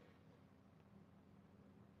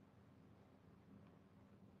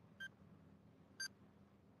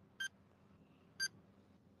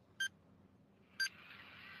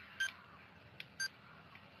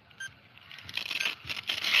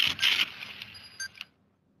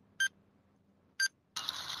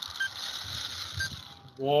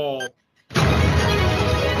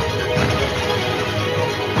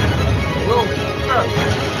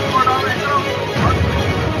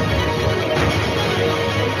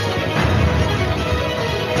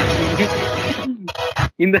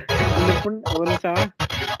 இந்த பொண்ணு ஒரு நிமிஷம்.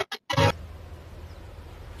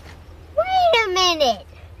 Wait a minute.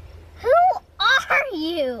 Who are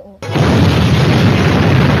you?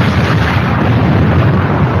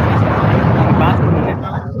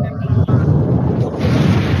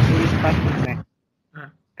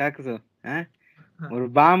 காக்குசோ ஒரு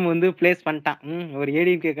பாம் வந்து பிளேஸ் பண்ணிட்டான். ஒரு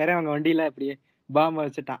ஏடிஎம்கேக்காரன் அவங்க வண்டியில அப்படியே பாம்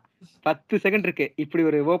வச்சுட்டான். 10 செகண்ட் இருக்கு. இப்படி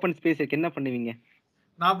ஒரு ஓபன் ஸ்பேஸ் இருக்கு, என்ன பண்ணுவீங்க?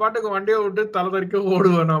 நான் பாட்டுக்கு வண்டியை விட்டு தலைதறிக்க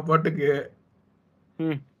ஓடுவேன் நான் பாட்டுக்கு.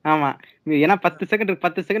 ஆமா, ஏன்னா 10 செகண்ட் இருக்கு.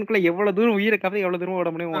 10 செகண்ட்குள்ள எவ்வளவு தூரம் உயிரை காப்பாத்தி எவ்வளவு தூரம்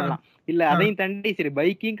ஓட முடியும் ஓடலாம். இல்ல அதையும் தாண்டி சரி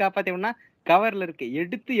பைக்கையும் காப்பாத்தோம்னா கவர்ல இருக்கு,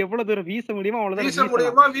 எடுத்து எவ்வளவு தூரம் வீச முடியுமோ அவ்வளவு வீச தூரம்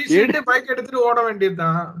முடியுமா வீசிட்டு பைக் எடுத்துட்டு ஓட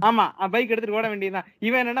வேண்டியதுதான். ஆமா, பைக் எடுத்துட்டு ஓட வேண்டியதுதான்.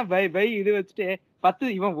 இவன் என்னன்னா பை இது வச்சுட்டு 10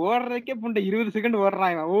 இவன் ஓடுறதுக்கே புண்டை 20 செகண்ட்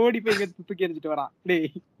ஓடுறான். இவன் ஓடி போய் தூக்கி எரிஞ்சிட்டு வரான்.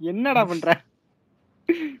 டேய் என்னடா பண்ற?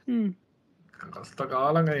 கஷ்ட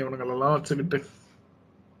காலங்க இவனுங்களெல்லாம் வச்சுக்கிட்டு.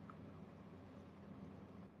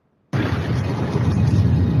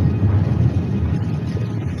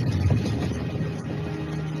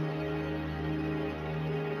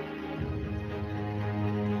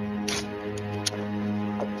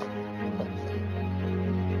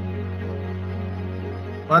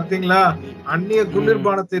 பாத்தீங்களா, அந்நிய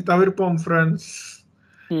குளிர்பானத்தை தவிர்ப்போம் ஃப்ரெண்ட்ஸ்.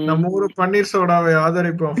 நம்ம ஊரு பன்னீர் சோடாவை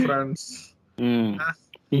ஆதரிப்போம் ஃப்ரெண்ட்ஸ்.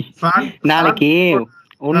 நாளைக்கு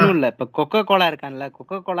ஒண்ணும் இல்ல, இப்ப கொக்கோ கோலா இருக்கான்ல,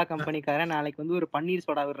 கொக்கோ கோலா கம்பெனிக்காரன் நாளைக்கு வந்து ஒரு பன்னீர்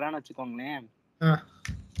சோடா விடுறான்னு வச்சுக்கோங்களேன்.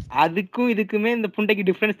 அதுக்கும் இதுக்குமே இந்த புண்டைக்கு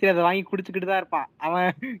டிஃபரன்ஸ் தெரியாது, வாங்கி குடிச்சுக்கிட்டு தான் இருப்பான்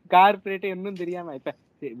அவன். கார்பரேட் இன்னும் தெரியாம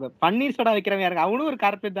இப்ப பன்னீர் சோடா வைக்கிறவன் யாருங்க? அவனும் ஒரு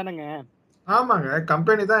கார்பரேட் தானேங்க. ஆமாங்க,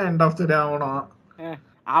 கம்பெனி தான் எண்ட் ஆஃப் தி டே ஆகணும்.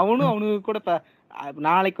 அவனுக்கு கூட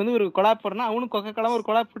நாளைக்கு வந்து ஒரு கொலாப் போடுறா, அவனும் கொக்கோ கோலா ஒரு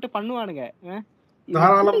கொலாப் போட்டு பண்ணுவானுங்க.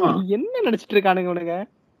 என்ன நினைச்சிட்டு இருக்கானுங்க அவனுங்க?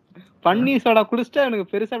 பன்னீர் சோடா குடிச்சிட்டு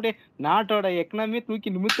அவனுக்கு பெருசா அப்படியே நாட்டோட எக்கனாமியே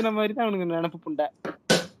தூக்கி நிமித்தின மாதிரி தான் அவனுக்கு நினைப்பு புண்டை.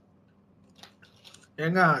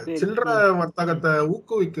 ஏங்க சில்லற வர்த்தகத்தை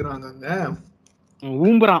ஊக்குவிக்கிறாங்க,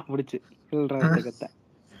 ஊம்புறான் முடிச்சு சில்லற வர்த்தகத்தை.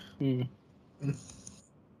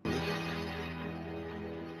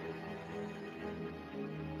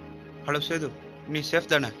 ஹலோ சேது, நீ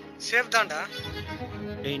சேஃப் தானே? சேஃப் தான்டா.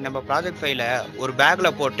 டேய், நம்ம ப்ராஜெக்ட் ஃபைல ஒரு பேக்ல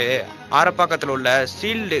போட்டு ஆரப்பாக்கத்துல உள்ள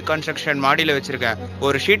சீல்டு கன்ஸ்ட்ரக்ஷன் மாடியில வச்சிருக்கேன்.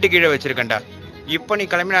 ஒரு ஷீட்டு கீழே வச்சிருக்கேன்டா. இப்போ நீ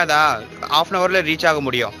கிளம்பினாதான் ½ hourல ரீச் ஆக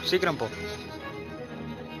முடியும். சீக்கிரம் போ.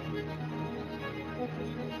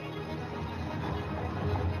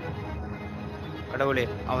 கடவுளே,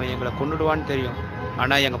 அவன் எங்களை கொண்டுடுவான்னு தெரியும்,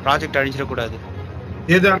 ஆனா எங்க ப்ராஜெக்ட் அழிஞ்சிடக்கூடாது.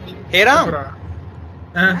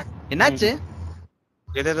 என்னாச்சு?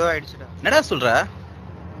 ஏதோ ஆயிடுச்சுடா. என்னடா சொல்ற?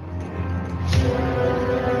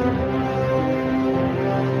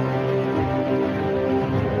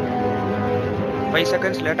 ஃபைவ்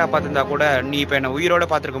செகண்ட்ஸ் லேட்டா பார்த்திருந்தா கூட நீ இப்ப என்ன உயிரோட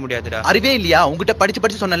பாத்துருக்க முடியாதுடா. அறிவே இல்லையா? உங்ககிட்ட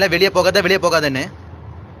படிச்சு சொன்னல வெளியே போகாதன்னு.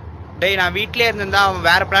 டேய், நான் வீட்லயே இருந்திருந்தா அவன்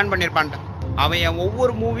வேற பிளான் பண்ணிருப்பான்டா. அவன் என்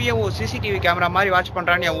ஒவ்வொரு மூவியும் ஒரு சிசிடிவி கேமரா மாதிரி வாட்ச்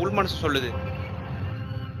பண்றான்னு என் உள் மனசு சொல்லுது.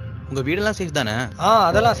 உங்க வீடெல்லாம் சேஃப் தானே?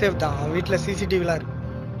 அதெல்லாம் சேஃப் தான். அவன் வீட்டுல சிசிடிவிலாம் இருக்கு.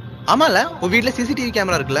 ஆமால, உன் வீட்டுல சிசிடிவி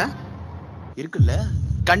கேமரா இருக்குல்ல?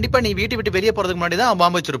 கண்டிப்பா நீ வீட்டை விட்டு வெளியே போறதுக்கு முன்னாடி தான் அவன்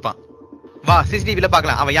பாம்பு வச்சிருப்பான். வா சிசிடிவில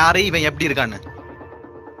பாக்கலாம் அவன் யாரு, இவன் எப்படி இருக்கான்னு.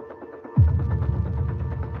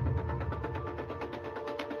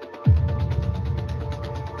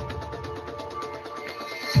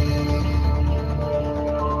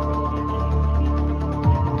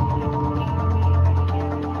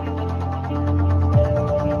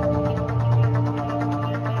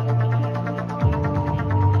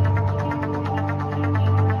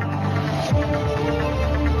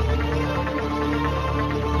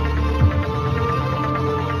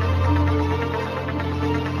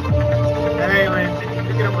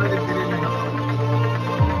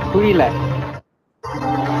 புரியல.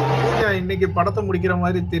 இன்னைக்கு படத்தை முடிக்கிற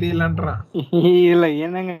மாதிரி தெரியலன்றான். இல்ல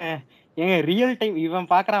என்னங்க, ஏங்க ரியல் டைம் இவன்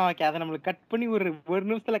பாக்குறான். அதை நம்மளுக்கு கட் பண்ணி ஒரு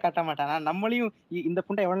நிமிஷத்துல கட்ட மாட்டானா? நம்மளையும் இந்த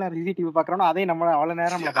புண்டை எவ்வளவு நேரம் சிசிடிவி பாக்குறானோ அதே நம்மள அவ்வளவு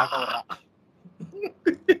நேரம் நம்மள பார்க்க வர்றான்.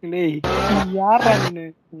 யாரா நின்னு?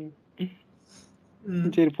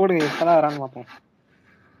 சரி போடுங்க, இப்பதான் வரான்னு பாப்போம்.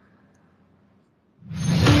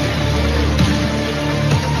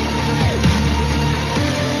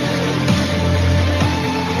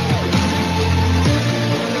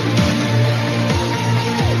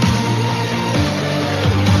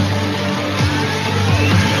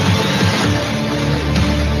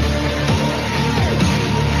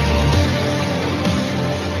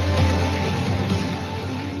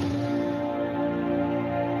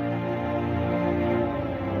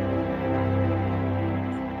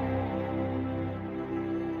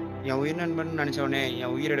 என் உயிர் நண்பன் நினைச்சவனே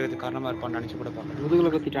என் உயிர் எடுக்கிறதுக்கு காரணமா இருப்பான்னு நினைச்சு கூட பாக்க. முதுகுல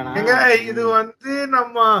குத்திட்டானா? இது வந்து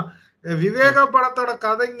நம்ம விவேக படத்தோட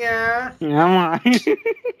கதைங்க. ஆமா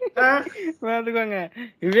பாத்துக்கோங்க,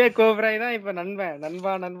 விவேக் கோபராய் தான் இப்ப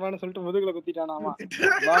நண்பான்னு சொல்லிட்டு முதுகுல குத்திட்டானாமா.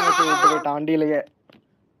 போயிட்டான் வண்டியிலேயே.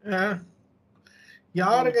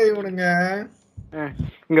 யாருங்க இவனுங்க?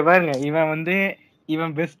 இங்க பாருங்க,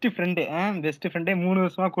 இவன் பெஸ்ட் ஃப்ரெண்டே 3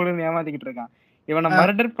 வருஷமா கூட ஏமாத்திக்கிட்டு இருக்கான். இவனை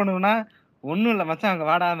மர்டர் பண்ணுனா ஒண்ணும் இல்ல மச்சான், அங்க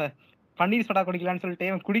வாடா அந்த பன்னீர் சோடா குடிக்கலான்னு சொல்லிட்டு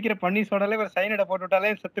இவன் குடிக்கிற பன்னீர் சோடாலே ஒரு சைனடை போட்டு விட்டாலே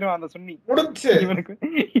செத்துருவான் அந்த சுண்ணி. முடிச்சு இவனுக்கு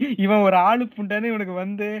இவன் ஒரு ஆளு புண்டான்னு இவனுக்கு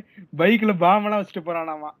வந்து பைக்ல பாம்பெல்லாம் வச்சுட்டு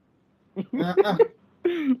போறானாமா.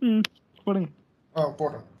 போடுங்க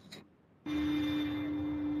போடுறேன்.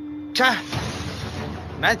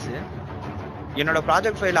 மேட்ச் என்னோட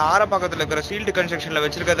ப்ராஜெக்ட் ஃபைல ஆற பக்கத்துல இருக்கிற சீல்டு கன்ஸ்ட்ரக்ஷன்ல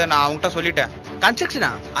வச்சிருக்கத நான் அவங்ககிட்ட சொல்லிட்டேன்.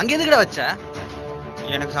 கன்ஸ்ட்ரக்ஷனா? அங்க எதுக்குடா வச்ச?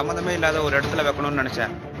 எனக்கு சம்மந்தமே இல்லாத ஒரு இடத்துல வைக்கணும்னு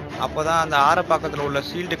நினைச்சேன். அப்போதான் அந்த ஆற பக்கத்துல உள்ள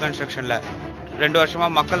சீல்டு கன்ஸ்ட்ரக்ஷன்ல 2 வருஷமா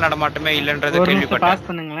மக்கள் நடமாட்டமே இல்லன்றத கேள்விப்பட்டேன்.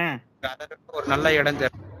 பண்ணுங்களேன். ஒரு நல்ல இடம்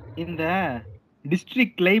தெரியும். இந்த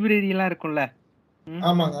டிஸ்ட்ரிக்ட் லைப்ரரி எல்லாம் இருக்கும்ல,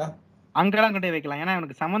 ஆமாங்க, அங்கெல்லாம் கொண்டு போய் வைக்கலாம். ஏன்னா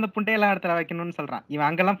அவனுக்கு சம்மந்தப்பட்ட எல்லா இடத்துல வைக்கணும்னு சொல்றான். இவன்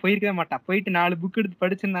அங்கெல்லாம் போயிருக்கவே மாட்டான். போயிட்டு 4 புக் எடுத்து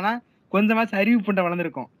படிச்சிருந்தானா கொஞ்சமாச்சும் அறிவு புண்டை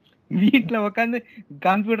வளர்ந்துருக்கும். வீட்டுல உட்காந்து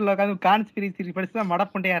கம்ப்யூட்டர்ல உட்காந்து கான்ஸ்பிரசி படிச்சுதான்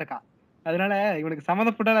மடப்புண்டையா இருக்கான். அதனால இவனுக்கு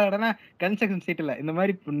சம்மந்தப்பட்ட இடம்னா கன்ஸ்ட்ரக்ஷன் சைட் இல்ல, இந்த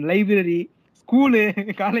மாதிரி லைப்ரரி, ஸ்கூலு,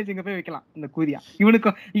 காலேஜ் இங்க போய் வைக்கலாம். இந்த கூதியா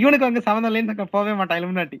இவனுக்கு அங்க சம்மந்தம் இல்லைன்னு போகவே மாட்டான்.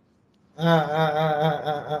 இலுமினாட்டி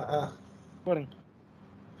போடுங்க.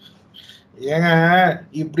 ஏங்க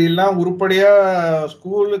இப்படி எல்லாம் உருப்படியா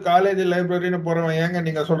ஸ்கூலு காலேஜ் லைப்ரரின்னு போறவன் ஏங்க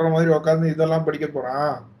நீங்க சொல்ற மாதிரி உட்காந்து இதெல்லாம் படிக்க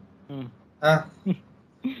போறான்?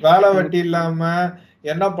 வேலை வெட்டி இல்லாம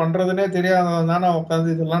என்ன பண்றதுன்னே தெரியாதவன் தானே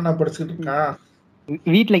உட்காந்து இதெல்லாம் நான் படிச்சுட்டு இருக்கேன்.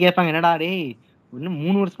 வீட்டுல கேட்பாங்க, என்னடா டேய் இன்னும்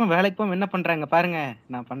 3 வருஷமா வேலைக்கு போக என்ன பண்றாங்க பாருங்க.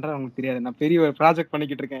 நான் பண்றது உங்களுக்கு தெரியாது, நான் பெரிய ஒரு ப்ராஜெக்ட்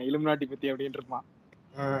பண்ணிக்கிட்டு இருக்கேன் இலுமினாட்டி பத்தி அப்படின்னு இருப்பான்.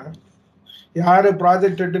 யாரு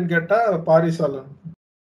ப்ராஜெக்ட் ஹெட்னு கேட்டா பாரிசாலன்.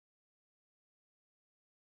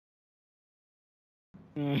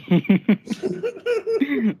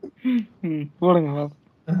 போடுங்க.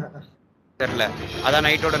 தெரியல, அதான்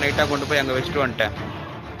நைட்டோட நைட்டா கொண்டு போய் அங்க வச்சுட்டு வந்துட்டேன்.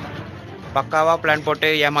 பக்காவா பிளான் போட்டு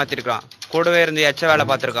ஏமாத்திருக்கான். கூடவே இருந்து எச்ச வேலை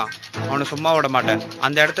பார்த்திருக்கான். அவனை சும்மா விட மாட்டேன்.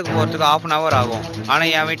 அந்த இடத்துக்கு போறதுக்கு 1/2 hour ஆகும். ஆனா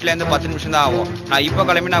என் வீட்டுல இருந்து 10 நிமிஷம் தான் ஆகும். நான் இப்ப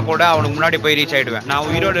கிளம்பினா கூட அவனுக்கு முன்னாடி போய் ரீச் ஆயிடுவேன். நான்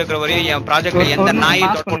உயிரோடு இருக்கிற வரையும் என் ப்ராஜெக்ட்ல எந்த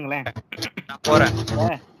நாயும் நான் போறேன்.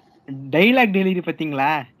 டைலாக் டெலிவரி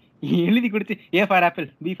பாத்தீங்களா? எழுதி கொடுத்து A for apple,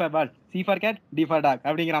 B for ball, C for cat, D for dog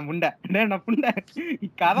அப்படிங்கிறான் புண்டை. நான் புண்டை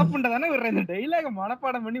கதை புண்டை தானே ஒரு இந்த டைலாக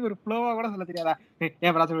மனப்பாடம் பண்ணி ஒரு ஃப்ளோவா கூட சொல்ல தெரியாதா?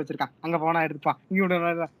 ஏன் ப்ராஜெக்ட் வச்சிருக்கான், அங்க போனா எடுத்துப்பான்,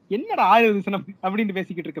 இங்க என்னடா 1000 விஷயம் அப்படின்னு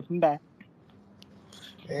பேசிக்கிட்டு இருக்க புண்டை.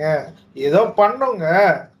 ஏதோ பண்ணுங்க,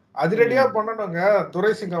 அதிரடியா பண்ணணுங்க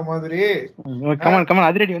துரைசிங்க மாதிரி. கமல்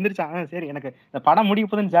அதிரடி வந்துருச்சா? சரி, எனக்கு இந்த படம் முடிக்க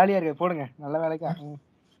போதுன்னு ஜாலியா இருக்கு. போடுங்க, நல்ல வேலைக்கா.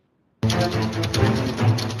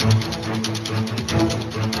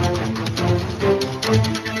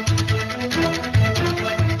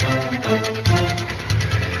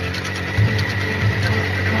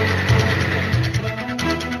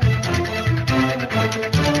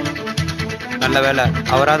 நல்ல வேலை,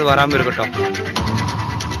 அவராது வராம இருக்கட்டும்.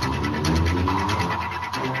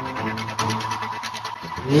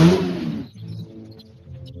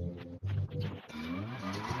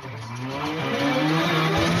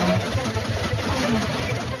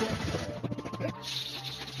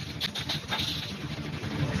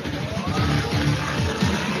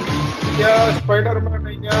 ஸ்பைடர்மேன்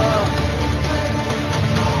ஐயா,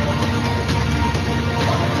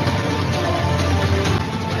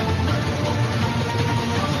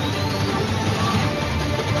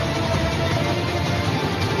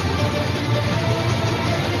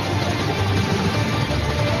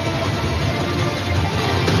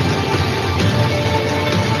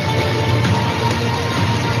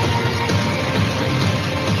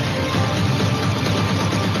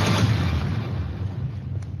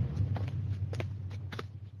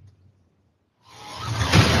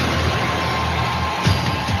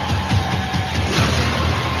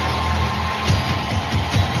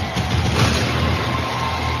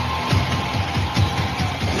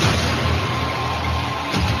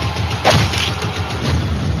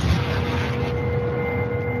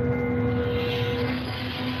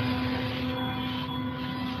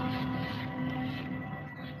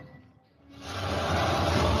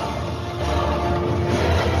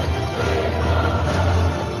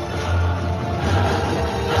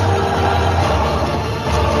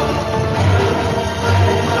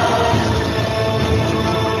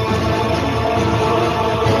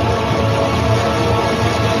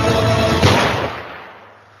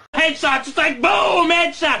 headshot, just like boom,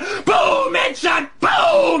 headshot, boom, headshot,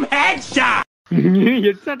 boom, headshot.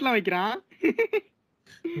 ஹெட்ஷாட்லாம் வைக்கிறான்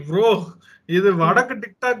ப்ரோ. இது வடக்கு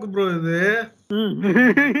டிக்டாக் ப்ரோ. இது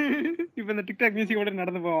இப்ப இந்த டிக்டாக் மியூசிக்கோட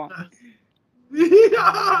நடந்து போவான்.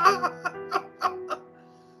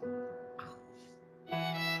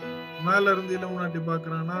 மேல இருந்து இலுமினாட்டி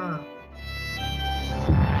பாக்குறானா?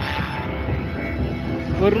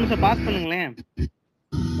 ஒரு நிமிஷம் பாஸ் பண்ணுங்களேன்.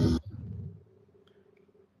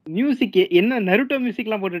 மியூசிக் என்ன நருட்டோ மியூசிக்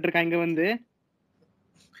எல்லாம் போட்டுட்டு இருக்காங்க இங்க வந்து.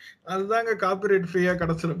 அதுதாங்க காப்பிரைட் ஃப்ரீயா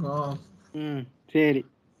கிடைச்சிருக்கும். சரி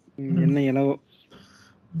என்ன என்னவோ.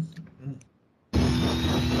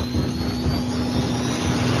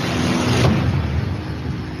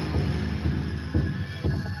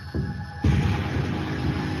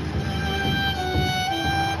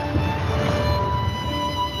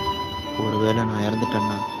 ஒருவேளை நான்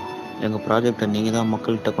இறந்துட்டேன்னா எங்க ப்ராஜெக்டை நீங்க தான்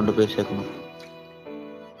மக்கள்கிட்ட கொண்டு போய் சேர்க்கணும்.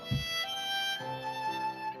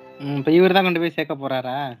 இப்ப இவர் தான் கொண்டு போய் சேர்க்க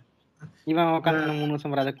போறாரா? இவன் உட்காந்து 3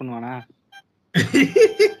 வருஷம் ப்ராஜெக்ட் பண்ணுவானா?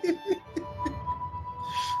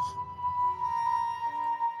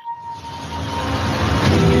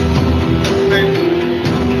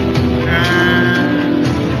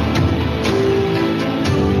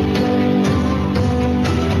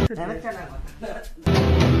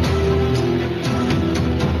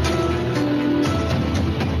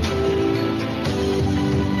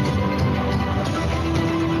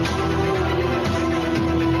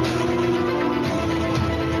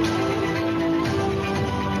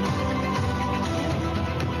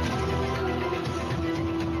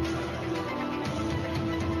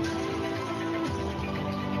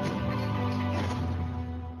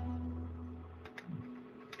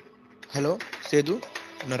 ஹலோ சேது,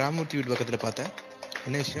 நான் ராமூர்த்தி வீட்டு பக்கத்தில் பார்த்தேன்.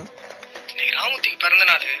 என்ன விஷயம்? இன்னைக்கு ராமூர்த்திக்கு பிறந்த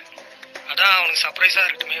நாள், அதான் அவனுக்கு சர்ப்ரைஸா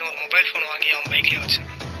இருக்குமே ஒரு மொபைல் ஃபோன் வாங்கி அவன் பைக்லயே வச்சேன்.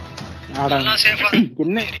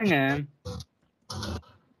 என்னங்க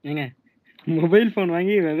ஏங்க மொபைல் போன்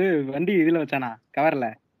வாங்கி அது வண்டி இதுல வச்சானா கவர்ல?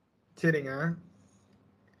 சரிங்க.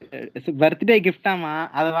 பர்த்டே கிஃப்டாமா,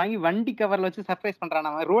 அதை வாங்கி வண்டி கவர்ல வச்சு சர்ப்ரைஸ்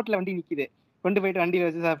பண்றானா. ரோட்ல வண்டி நிக்குது, கொண்டு போயிட்டு வண்டியில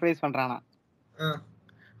வச்சு சர்ப்ரைஸ் பண்றானா.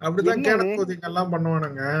 அப்படிதான் கேனப்போதிங்க எல்லாம்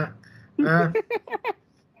பண்ணுவானுங்க.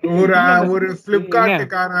 ஒரு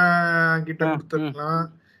பிளிப்கார்ட்கார கிட்ட கொடுத்துருக்கலாம்,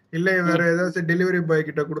 இல்ல வேற ஏதாச்சும் டெலிவரி பாய்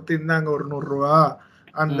கிட்ட கொடுத்து இந்தாங்க ஒரு 100 ரூபா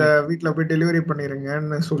அந்த வீட்டுல போய் டெலிவரி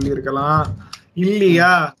பண்ணிருங்கன்னு சொல்லி இருக்கலாம்.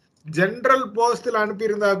 இல்லையா ஜெனரல் போஸ்ட்ல அனுப்பி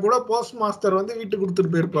இருந்தா கூட போஸ்ட் மாஸ்டர் வந்து வீட்டுக்கு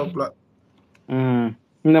கொடுத்துட்டு போயிருப்பாப்ல.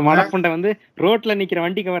 இந்த மடப்புண்டை வந்து ரோட்ல நிக்கிற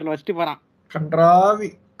வண்டி கவர்ல வச்சுட்டு போறான்.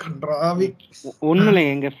 கன்றாவி கன்றாவி. ஒண்ணுல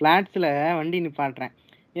எங்க பிளாட்ஸ்ல வண்டி நிப்பாட்டுறேன்,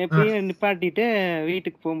 எப்பயும் நிப்பாட்டிட்டு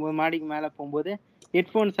வீட்டுக்கு போகும்போது மாடிக்கு மேல போகும்போது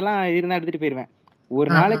ஹெட்போன்ஸ் எல்லாம் இருந்தா எடுத்துட்டு போயிருவேன். ஒரு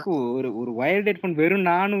நாளைக்கு ஒரு வயர்டு ஹெட்போன் வெறும்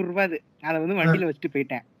 400 ரூபாய். அதை வந்து வண்டியில வச்சுட்டு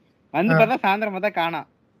போயிட்டேன். வந்து பார்த்தா சாயந்தரமா தான் காணோம்.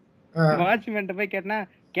 வாட்ச்மேன் போய் கேட்டா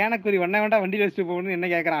கேனக்குதி ஒன்னா வேண்டா வண்டியில வச்சுட்டு போகணும்னு என்ன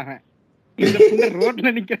கேக்குறாங்க.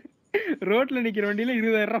 ரோட்ல நிக்கிற வண்டியில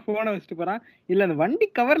 20,000 ரூபாய் போனை வச்சுட்டு போறான். இல்ல அந்த வண்டி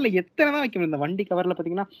கவர்ல எத்தனை தான் வைக்க முடியும்? இந்த வண்டி கவர்ல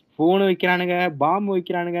பாத்தீங்கன்னா போன் வைக்கிறானுங்க, பாம்பு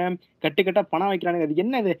வைக்கிறானுங்க, கட்டுக்கட்டா பணம் வைக்கிறானுங்க. அது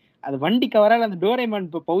என்ன அது வண்டி கவரால அந்த டோரேமான்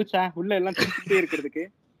பவுச்சா உள்ள எல்லாம் திருப்பிட்டே இருக்கிறதுக்கு?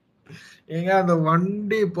 ஏங்க அந்த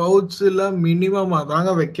வண்டி பவுச்ல மினிமம்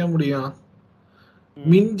அதாங்க வைக்க முடியும்.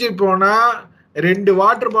 மிஞ்சி போனா 2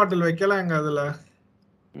 வாட்டர் பாட்டில் வைக்கலாங்க அதுல.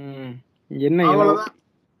 என்ன அவ்வளவுதான்.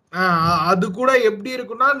 அது கூட எப்படி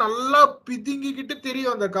இருக்குன்னா நல்லா பிதுங்கிக்கிட்டு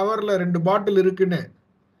தெரியும் அந்த கவர்ல 2 பாட்டில் இருக்குன்னு.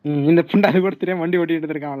 இந்த புண்டாது கூட தெரியாம வண்டி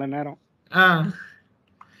ஓட்டிட்டு இருக்கான் அவ்வளவு நேரம்.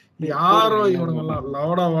 யாரோ இவனுங்கெல்லாம்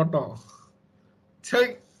லவுடா ஓட்டம்.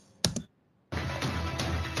 சரி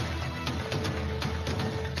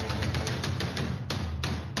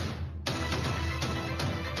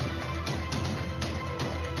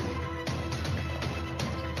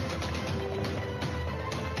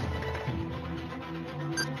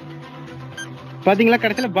பாத்தீங்களா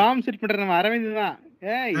கடைசியில பாம் செட் பண்ற நம்ம அரவிந்த் தான்.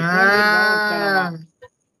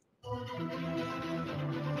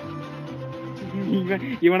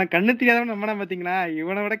 இவனை கண்ணு தெரியாதவன் நம்மனா பாத்தீங்களா?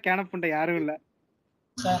 இவனை விட கேனப் பண்ற யாரும் இல்ல.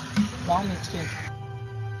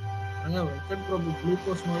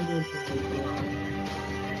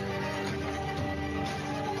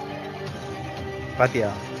 பாத்தியா,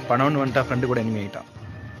 பணம்னு வந்துட்டா ஃப்ரெண்டு கூட எனிமி ஆயிட்டான்.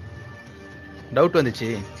 டவுட் வந்துச்சு,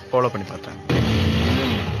 ஃபாலோ பண்ணி பார்த்தேன்.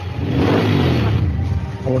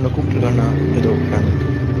 அவனை கூப்பிட்டுருக்கானா ஏதோ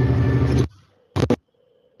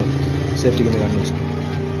சேஃப்டி கொஞ்சம் கண்ணு வச்சு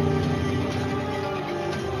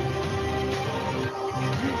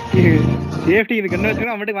சேஃப்டி இது கண்ணு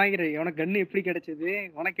வச்சுக்கணும். அவன் வாங்கிறேன். உனக்கு கண்ணு எப்படி கிடைச்சது,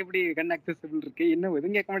 உனக்கு எப்படி கண்ணு அக்சசபிள் இருக்கு, என்ன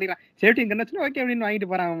எதுவும் கேட்க மாட்டேங்கிறான். சேஃப்டி கண்ணு வச்சுன்னா ஓகே அப்படின்னு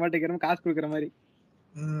வாங்கிட்டு போறான். அவன் மாட்டேங்கிறோம் காசு கொடுக்குற மாதிரி.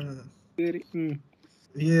 சரி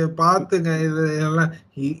பாத்துங்க இது எல்லாம்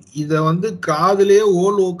இத வந்து காதுலயே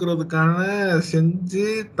ஓல் ஊக்குறதுக்கான செஞ்சு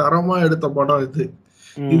தரமா எடுத்த படம் இது.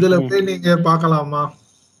 இதுல போய் நீங்க பாக்கலாமா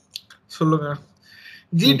சொல்லுங்க?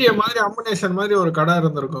 ஜிடிஏ மாதிரி அம்பினேஷன் மாதிரி ஒரு கடை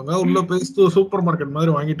இருந்திருக்குங்க, உள்ள போய் சூப்பர் மார்க்கெட்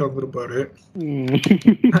மாதிரி வாங்கிட்டு வந்திருப்பாரு.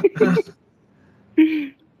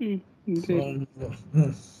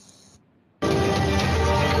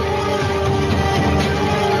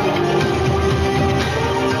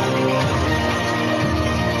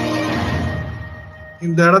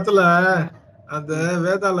 இந்த இடத்துல அந்த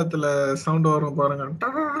வேதாளத்துல சவுண்ட் வரும் பாருங்க,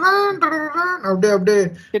 அப்படியே அப்படியே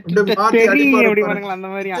அப்படியே மாத்தி அடிப்பாரு பாருங்க. அந்த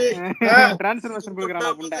மாதிரி டிரான்ஸ்ஃபர்மேஷன்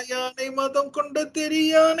கொடுக்கறானா புண்டை. யானை மதம் கொண்ட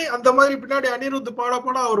தெரியானே அந்த மாதிரி பின்னாடி அனிருத் பாட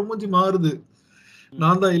பாட அவர் மூஞ்சி மாறுது.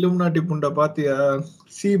 நான் தான் இலுமினாட்டி புண்டை பாத்தியா,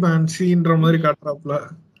 சி மேன் சீன்ற மாதிரி காட்டுறாப்ல.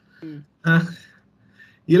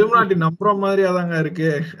 இலுமினாட்டி நம்புற மாதிரி அதாங்க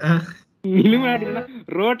இருக்கு. இலுமினாட்டினா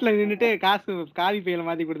ரோட்ல நின்னுட்டு காசு காவி பையில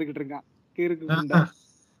மாத்தி கொடுத்துக்கிட்டு இருக்கான்.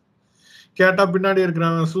 கேட்டா பின்னாடி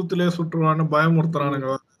இருக்கிறாங்க சூத்துலயே சுட்டுருவான்னு பயமுறுத்துறானுங்க.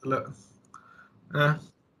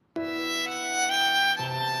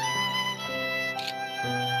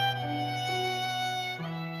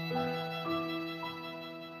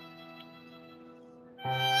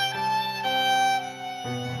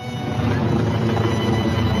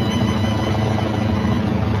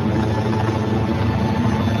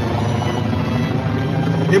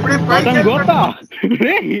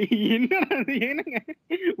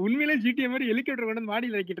 உண்மையிலே ஜிடிஏ மாதிரி ஹெலிகாப்டர் கொண்டு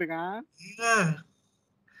மாடியில வைக்கிட்டு இருக்கான்.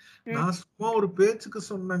 நான் சும்மா ஒரு பேச்சுக்கு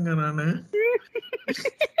சொன்னேங்க நானு.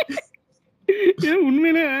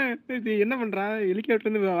 உண்மையில என்ன பண்றான், ஹெலிகாப்டர்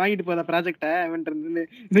இருந்து வாங்கிட்டு போதா ப்ராஜெக்ட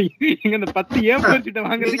இங்க அந்த 10 ஏர்போர்ட்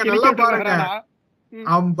வாங்குறதுக்கு.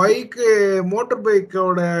 அவன் பைக்கு மோட்டார்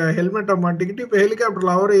பைக்கோட ஹெல்மெட்டை மாட்டிக்கிட்டு இப்ப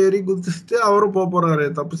ஹெலிகாப்டர்ல அவரை ஏறி குதிச்சுட்டு அவரும் போறாரு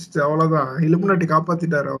தப்பிச்சுட்டு. அவ்வளவுதான், இலுமினாட்டி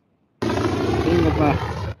காப்பாத்திட்டாரு.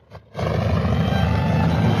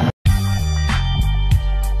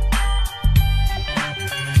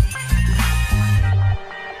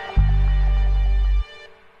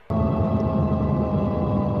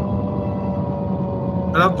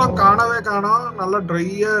 ரத்தம் காணவே காணோம், நல்லா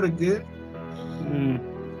ட்ரையா இருக்கு.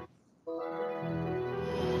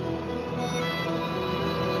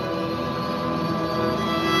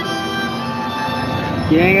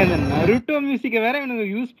 ஏங்க அந்த நருட்டோ மியூசிக்க வேற இவனுங்க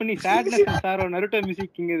யூஸ் பண்ணி சாட்னஸ் சாரோ நருட்டோ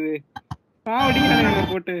மியூசிக்ங்கிறது காவடிங்க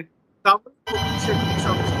போட்டு.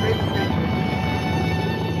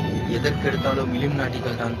 எதற்கெடுத்தாலும்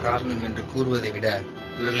இலுமினாட்டிகள் தான் காரணம் என்று கூறுவதை விட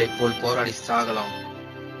இவர்களைப் போல் போராடி சாகலாம்.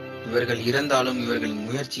 இவர்கள் இறந்தாலும் இவர்களின்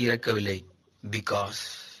முயற்சி இறக்கவில்லை. பிகாஸ்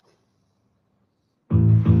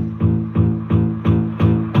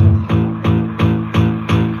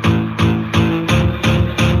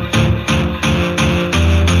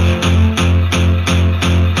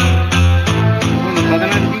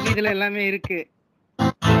எல்லாமே இருக்கு.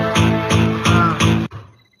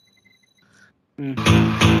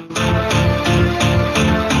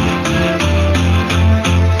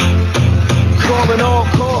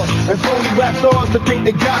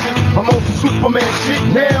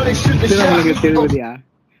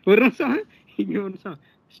 ஒரு நிமிஷம் இங்க ஒரு நிமிஷம்.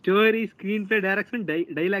 Story, screen play, direction,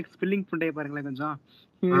 dialogue, spelling புண்டைய பாருங்களேன் கொஞ்சம்.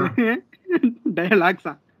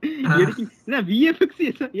 டயலாக்ஸா என்ன விஎஃப்எக்ஸ்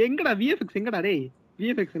எங்கடா விஎஃப்எக்ஸ் எங்கடா டேய்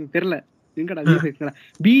விஎஃப்எக்ஸ் எனக்கு தெரியல எங்கடா VFX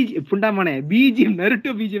PG புண்டாமானே BGM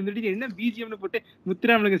Naruto BGM சொல்லிட்டு என்ன பிஜிஎம்னு போட்டு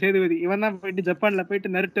முத்துராமலுக்கு சேதுபதி இவன் தான் போயிட்டு ஜப்பான்ல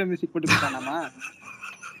போயிட்டு நருட்டோ மியூசிக் போட்டு போட்டானாமா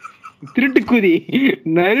திருட்டு கூதி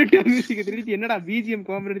நருட்டோ மியூசிக் திருட்டு என்னடா பிஜிஎம்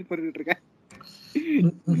காமெடி போட்டுட்டு இருக்க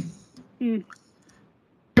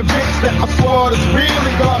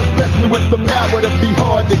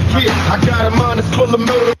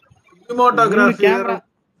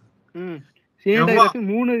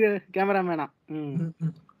மூணு கேமராமேனா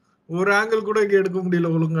ஒரு ஆங்கிள் கூட எடுக்க முடியல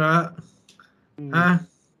ஒழுங்கா.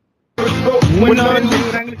 மூணு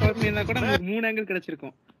ஆங்கிள்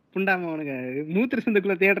கிடைச்சிருக்கும். புண்டாம அவனுக்கு மூத்திர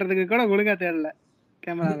சந்துக்குள்ள தேடுறதுக்கு கூட ஒழுங்கா தேடல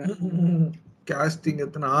கேமராவை. காஸ்டிங்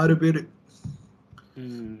எத்தனை 6 பேரு.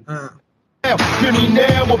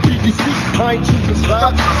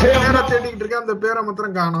 தேடிக்கிட்டு இருக்கேன் அந்த பேரை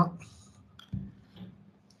மாத்திரம் காணோம்.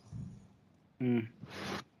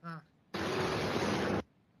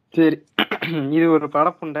 சரி இது ஒரு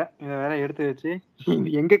படப்புண்டை இதை வேற எடுத்து வச்சு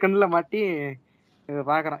எங்க கண்ணுல மாட்டி இதை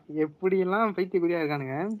பாக்குறான். எப்படி எல்லாம் பைத்தியக்குறியா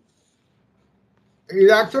இருக்கானுங்க. இது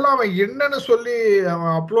ஆக்சுவலா அவன் என்னன்னு சொல்லி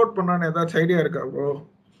அவன் அப்லோட் பண்ணான்னு ஏதாச்சும் ஐடியா இருக்கா ப்ரோ?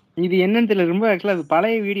 இது என்னன்னு தெரியல. ரொம்ப ஆக்சுவலா அது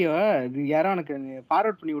பழைய வீடியோ. இது யாரோ எனக்கு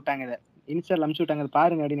ஃபார்வர்ட் பண்ணி விட்டாங்க. இதை இன்ஸ்டால அனுப்பிச்சு விட்டாங்க. அது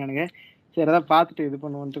பாருங்க அப்படின்னு. சரி அதான் பார்த்துட்டு இது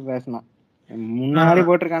பண்ணுவோன்ட்டு பேசணும். முன்னாடி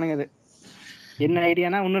போட்டிருக்கானுங்க. இது என்ன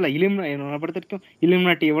ஐடியானா ஒன்றும் இல்லை. பொறுத்தவரைக்கும்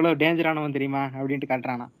இலுமினாட்டி எவ்வளோ டேஞ்சரானவன் தெரியுமா அப்படின்ட்டு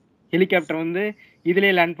காட்டுறானா. ஹெலிகாப்டர் வந்து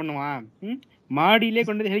இதுலேயே லேண்ட் பண்ணுவான். மாடியிலே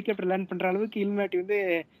கொண்டு வந்து ஹெலிகாப்டர் லேண்ட் பண்ணுற அளவுக்கு இலுமினாட்டி வந்து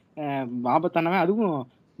ஆபத்தானவன். அதுவும்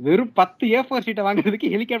வெறும் 10 A4 ஷீட்டை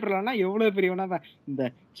வாங்குறதுக்கு ஹெலிகாப்டர்லன்னா எவ்வளோ பெரியவனா. இந்த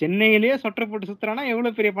சென்னையிலேயே சொட்டை போட்டு சுற்றுறானா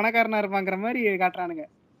எவ்வளோ பெரிய பணக்காரனா இருப்பாங்கிற மாதிரி காட்டுறானுங்க.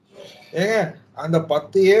 ஏங்க அந்த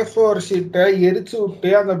 10 A4 ஷீட்டை எரிச்சு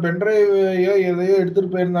விட்டு அந்த பென்ட்ரைவையோ எதையோ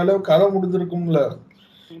எடுத்துட்டு போயிருந்தாலும் கதை முடிஞ்சிருக்கும்ல.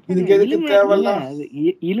 இதுக்கு எதுக்கு தேவையில்ல?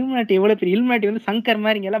 இலுமினாட்டி எவ்வளவு பெரிய இலுமினாட்டி வந்து சங்கர்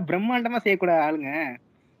மாதிரி இங்க எல்லாம் பிரம்மாண்டமா செய்யக்கூடாது ஆளுங்க.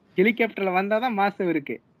 ஹெலிகாப்டர்ல வந்தாதான் மாசம்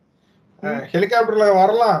இருக்கு. ஹெலிகாப்டர்ல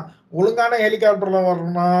வரலாம். ஒழுங்கான ஹெலிகாப்டர்ல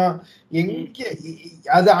வரணும். எங்க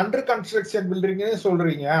அது அண்டர் கன்ஸ்ட்ரக்ஷன் பில்டிங்னு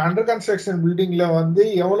சொல்றீங்க. அண்டர் கன்ஸ்ட்ரக்ஷன் பில்டிங்ல வந்து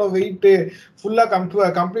எவ்வளவு வெயிட் ஃபுல்லா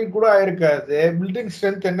கம்ப்ளீட் கூட ஆயிருக்காது. பில்டிங்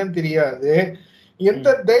ஸ்ட்ரென்த் என்னன்னு தெரியாது. எந்த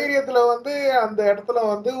தைரியத்துல வந்து அந்த இடத்துல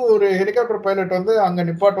வந்து ஒரு ஹெலிகாப்டர் பைலட் வந்து அங்க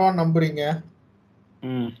நிப்பாட்டுவான்னு நம்புறீங்க?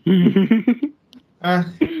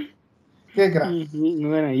 கேக்குறேன்.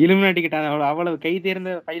 இலுமினாட்டி கிட்ட அவ்வளவு கை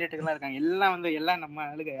தேர்ந்த பைலட்டுகள்லாம் இருக்காங்க. எல்லாம் வந்து எல்லாம் நம்ம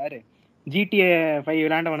ஆளுங்க யாரு GTA 5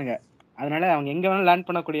 விளையாண்டவனுங்க. அதனால அவங்க எங்க வேணாலும் லேண்ட்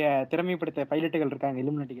பண்ணக்கூடிய திறமைப்படுத்த பைலட்டுகள் இருக்காங்க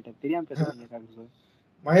இலுமினாட்டி கிட்ட. தெரியாம பேசுறீங்க.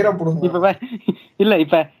 இப்ப இல்ல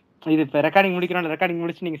இப்ப இது இப்ப ரெக்கார்டிங் முடிக்கிறோம். ரெக்கார்டிங்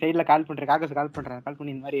முடிச்சு நீங்க சைட்ல கால் பண்ற காக்கஸ் கால்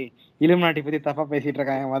பண்ணி இந்த மாதிரி இலுமினாட்டி பத்தி தப்பா பேசிட்டு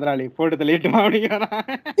இருக்காங்க முதலாளி போட்டு தள்ளிட்டு அப்படிங்கிறான்.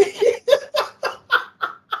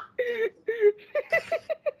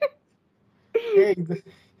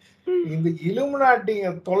 இந்த இலுமினாட்டிங்க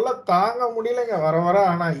தொல்லை தாங்க முடியலங்க வர வர.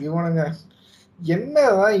 ஆனா இவனுங்க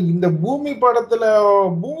என்னதான் இந்த பூமி படம்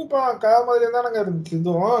மாதிரி தானங்க இருந்துச்சு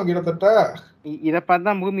இதுவும் கிட்டத்தட்ட. இத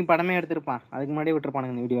பார்த்துதான் பூமி படமே எடுத்திருப்பான். அதுக்கு முன்னாடியே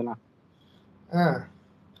விட்டுருப்பானுங்க இந்த வீடியோ எல்லாம்.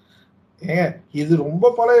 ஏங்க இது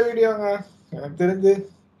ரொம்ப பழைய வீடியோங்க எனக்கு தெரிஞ்சு.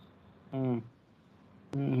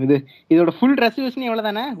 இதோட ஃபுல் ரெசல்யூஷன்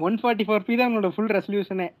எவ்வளவுதானே? 144p தான் உங்களோட ஃபுல்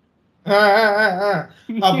ரெசல்யூஷனே.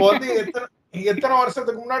 அப்போ வந்து எத்தனை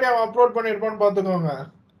வருஷத்துக்கு முன்னாடி அவன் அப்லோட் பண்ணிருப்பான்னு பாத்துக்கோங்க.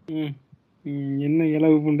 என்ன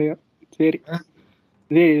இலவு புண்டையோ. சரி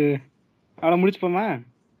இது அவளை முடிச்சுப்போமா?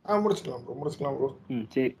 முடிச்சுக்கலாம் ப்ரோ.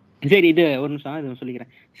 சரி சரி இது ஒரு நிமிஷம் இது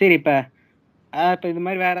சொல்லிக்கிறேன். சரி இப்ப இது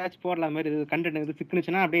மாதிரி வேற ஏதாச்சும் போடலாம் மாதிரி இது கண்டென்ட் இது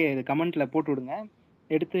சிக்குனுச்சுன்னா அப்படியே இது கமெண்ட்ல போட்டு விடுங்க.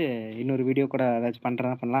 எடுத்து இன்னொரு வீடியோ கூட ஏதாச்சும்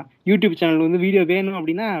பண்ணலாம். யூடியூப் சேனல் வந்து வீடியோ வேணும்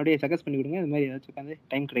அப்படின்னா அப்படியே சஜஸ்ட் பண்ணி விடுங்க. இது மாதிரி ஏதாச்சும் உட்காந்து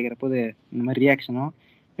டைம் கிடைக்கிற போது இந்த மாதிரி ரியாக்ஷனோ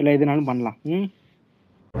இல்லை எதுனாலும் பண்ணலாம்.